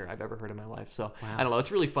singer I've ever heard in my life. So wow. I don't know,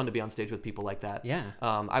 it's really fun to be on stage with people like that. Yeah.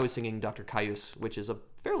 I was singing Dr. Caius, which is a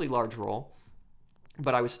fairly large role,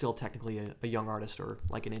 but I was still technically a young artist, or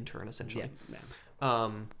like an intern essentially.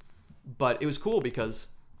 Yeah. But it was cool because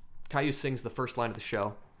Caius sings the first line of the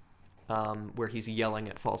show. Where he's yelling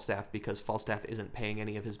at Falstaff because Falstaff isn't paying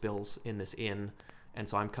any of his bills in this inn, and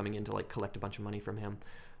so I'm coming in to like collect a bunch of money from him.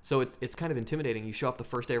 So it's kind of intimidating. You show up the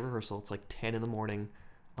first day of rehearsal, it's like 10 in the morning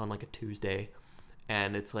on like a Tuesday,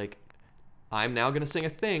 and it's like, I'm now going to sing a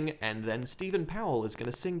thing, and then Stephen Powell is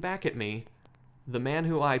going to sing back at me the man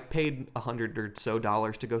who I paid $100 or so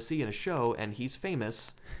to go see in a show, and he's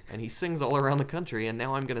famous, and he sings all around the country, and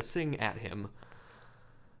now I'm gonna sing at him.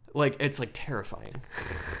 Like, it's like terrifying.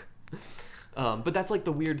 But that's like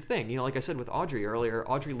the weird thing, you know. Like I said with Audrey earlier,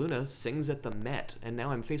 Audrey Luna sings at the Met, and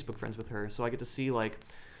now I'm Facebook friends with her, so I get to see like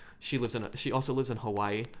she also lives in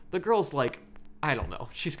Hawaii. The girl's like, I don't know,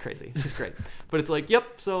 she's crazy, she's great. But it's like,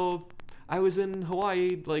 yep. So I was in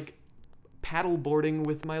Hawaii, like paddle boarding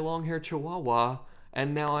with my long hair Chihuahua,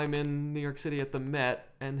 and now I'm in New York City at the Met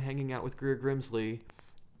and hanging out with Greer Grimsley,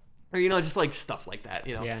 or you know, just like stuff like that.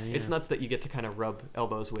 You know, It's nuts that you get to kind of rub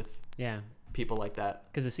elbows with. Yeah. People like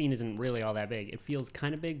that, because the scene isn't really all that big. It feels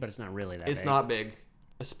kind of big, but it's not really that big. It's not big,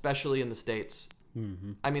 especially in the States.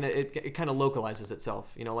 Mm-hmm. I mean, it kind of localizes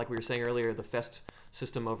itself, you know, like we were saying earlier. The fest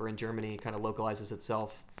system over in Germany kind of localizes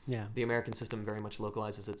itself. Yeah, the American system very much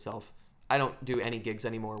localizes itself. I don't do any gigs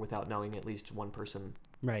anymore without knowing at least one person.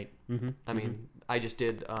 Right. Mm-hmm. I mean, I just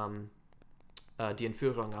did Die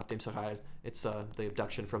Entführung auf dem Serail. It's the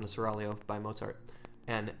abduction from the Seraglio by Mozart,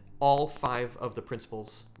 and all 5 of the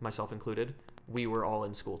principals, myself included, we were all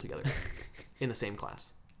in school together in the same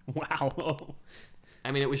class. Wow.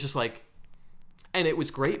 I mean, it was just like, and it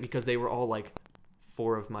was great because they were all like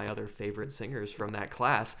 4 of my other favorite singers from that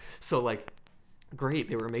class. So like, great,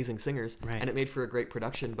 they were amazing singers, right. And it made for a great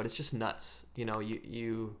production. But it's just nuts, you know.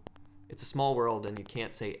 It's a small world, and you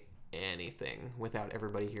can't say anything without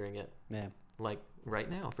everybody hearing it. Yeah. Like right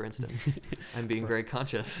now, for instance, I'm being very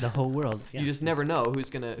conscious. The whole world. Yeah. You just never know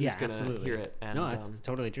who's gonna hear it. And, no, it's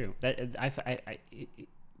totally true. That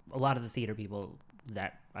a lot of the theater people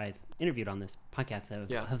that I've interviewed on this podcast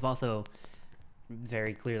have also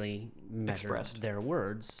very clearly measured expressed their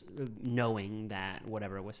words, knowing that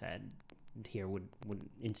whatever was said here would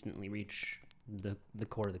instantly reach the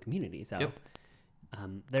core of the community. So. Yep.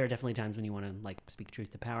 There are definitely times when you want to like speak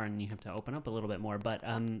truth to power, and you have to open up a little bit more. But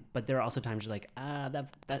there are also times you're like,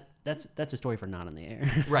 that's a story for not on the air.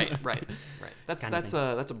 Right. That's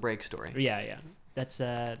a break story. Yeah. That's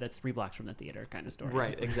 3 blocks from the theater kind of story.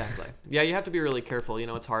 Right. Exactly. Yeah, you have to be really careful. You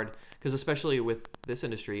know, it's hard because especially with this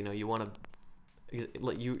industry, you know, you want to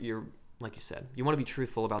you're like you said, you want to be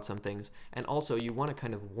truthful about some things, and also you want to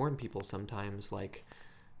kind of warn people sometimes, like,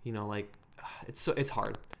 you know, like. It's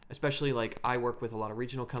hard, especially like I work with a lot of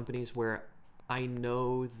regional companies where I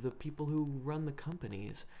know the people who run the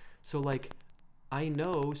companies. So like I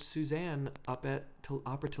know Suzanne up at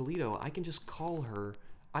Opera Toledo. I can just call her.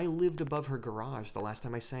 I lived above her garage the last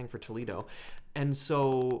time I sang for Toledo. And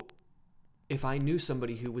so if I knew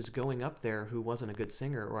somebody who was going up there who wasn't a good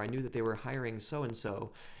singer, or I knew that they were hiring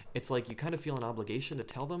so-and-so, it's like you kind of feel an obligation to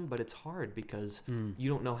tell them, but it's hard because you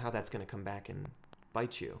don't know how that's going to come back and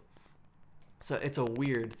bite you. So it's a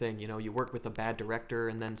weird thing, you know. You work with a bad director,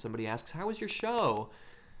 and then somebody asks, "How was your show?"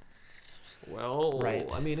 Well, right.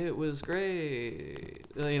 I mean, it was great.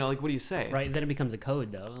 You know, like, what do you say? Right. Then it becomes a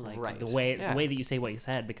code, though. Like the way that you say what you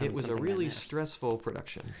said becomes. It was a really stressful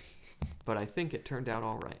production, but I think it turned out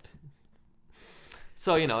all right.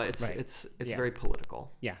 So you know, it's very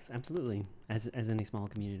political. Yes, absolutely, as any small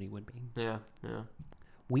community would be. Yeah.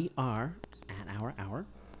 We are at our hour.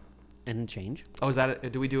 And change. Oh, is that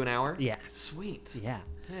it? Do we do an hour? Yes. Sweet. Yeah.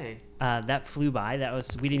 Hey. That flew by.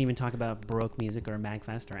 We didn't even talk about Baroque music or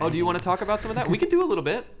Magfest or anything. Oh, do you want to talk about some of that? We could do a little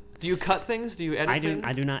bit. Do you cut things? Do you edit things?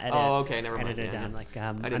 I do not edit. Oh, okay, never mind. Edit it down. Like,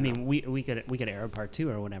 I mean, we could air part 2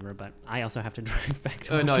 or whatever, but I also have to drive back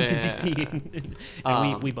to Washington D.C.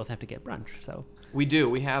 and we both have to get brunch. So we do.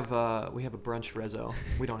 We have a brunch rezo.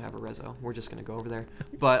 We don't have a rezo. We're just gonna go over there.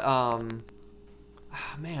 But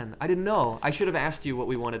man, I didn't know. I should have asked you what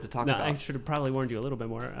we wanted to talk about. I should have probably warned you a little bit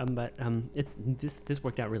more. But this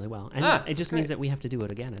worked out really well, and it just means that we have to do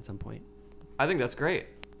it again at some point. I think that's great.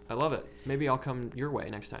 I love it. Maybe I'll come your way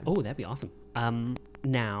next time. Oh, that'd be awesome.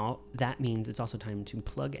 Now that means it's also time to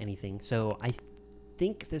plug anything. So I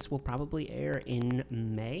think this will probably air in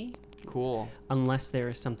May. Cool. Unless there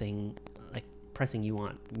is something pressing you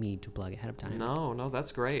want me to plug ahead of time. No,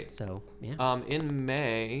 that's great. So, yeah. In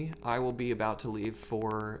May, I will be about to leave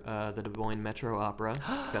for the Des Moines Metro Opera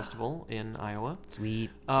Festival in Iowa. Sweet.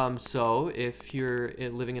 So if you're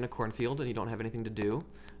living in a cornfield and you don't have anything to do,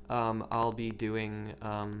 I'll be doing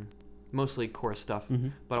mostly chorus stuff,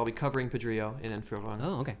 but I'll be covering Pedrillo in Entführung.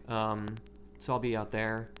 Oh, okay. So I'll be out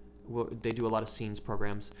there. They do a lot of scenes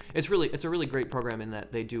programs. It's a really great program in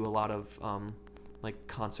that they do a lot of like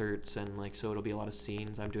concerts, and like, so it'll be a lot of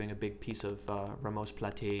scenes. I'm doing a big piece of Rameau's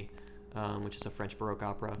Platée, which is a French Baroque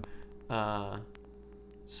opera.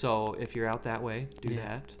 So if you're out that way, do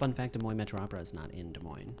that. Fun fact, Des Moines Metro Opera is not in Des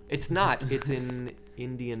Moines. It's not. It's in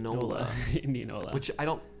Indianola. Indianola. Which I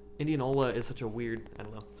don't Indianola is such a weird, I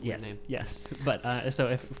don't know, it's a weird name. Yes. But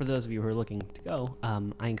so for those of you who are looking to go,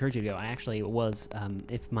 I encourage you to go. I actually was,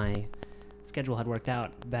 if my schedule had worked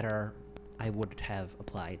out better, I would have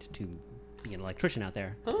applied to be an electrician out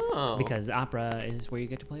there. Oh. Because opera is where you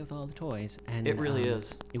get to play with all the toys. And it really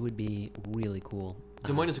is. It would be really cool.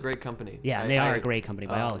 Des Moines is a great company. Yeah, they are a great company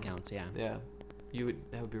by all accounts, yeah. Yeah.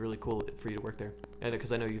 That would be really cool for you to work there. And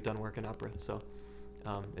because I know you've done work in opera, so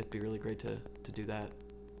it'd be really great to do that.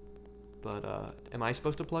 But am I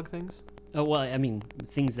supposed to plug things? Oh, well, I mean,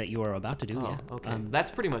 things that you are about to do, yeah. Okay.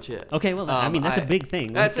 That's pretty much it. Okay, well, I mean, that's a big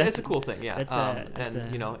thing. It's a cool thing, yeah. That's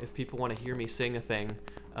if people want to hear me sing a thing,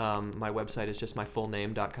 my website is just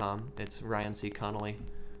myfullname.com. It's Ryan C. Connelly.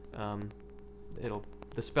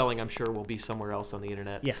 The spelling, I'm sure, will be somewhere else on the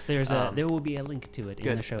internet. Yes, there will be a link to it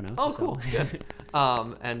in the show notes. Oh, cool. Good.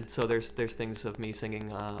 And so there's things of me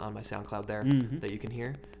singing on my SoundCloud there that you can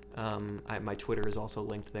hear. My Twitter is also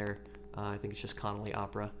linked there. I think it's just Connelly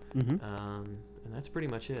Opera. And that's pretty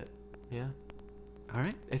much it. Yeah. All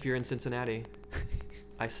right. If you're in Cincinnati,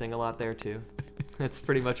 I sing a lot there too. That's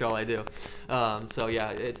pretty much all I do. So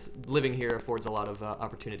yeah, it's living here affords a lot of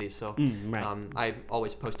opportunities. So right. I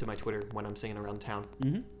always post to my Twitter when I'm singing around town.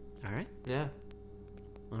 All right. Yeah.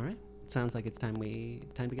 All right. Sounds like it's time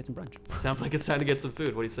to get some brunch. Sounds like it's time to get some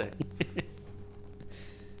food. What do you say?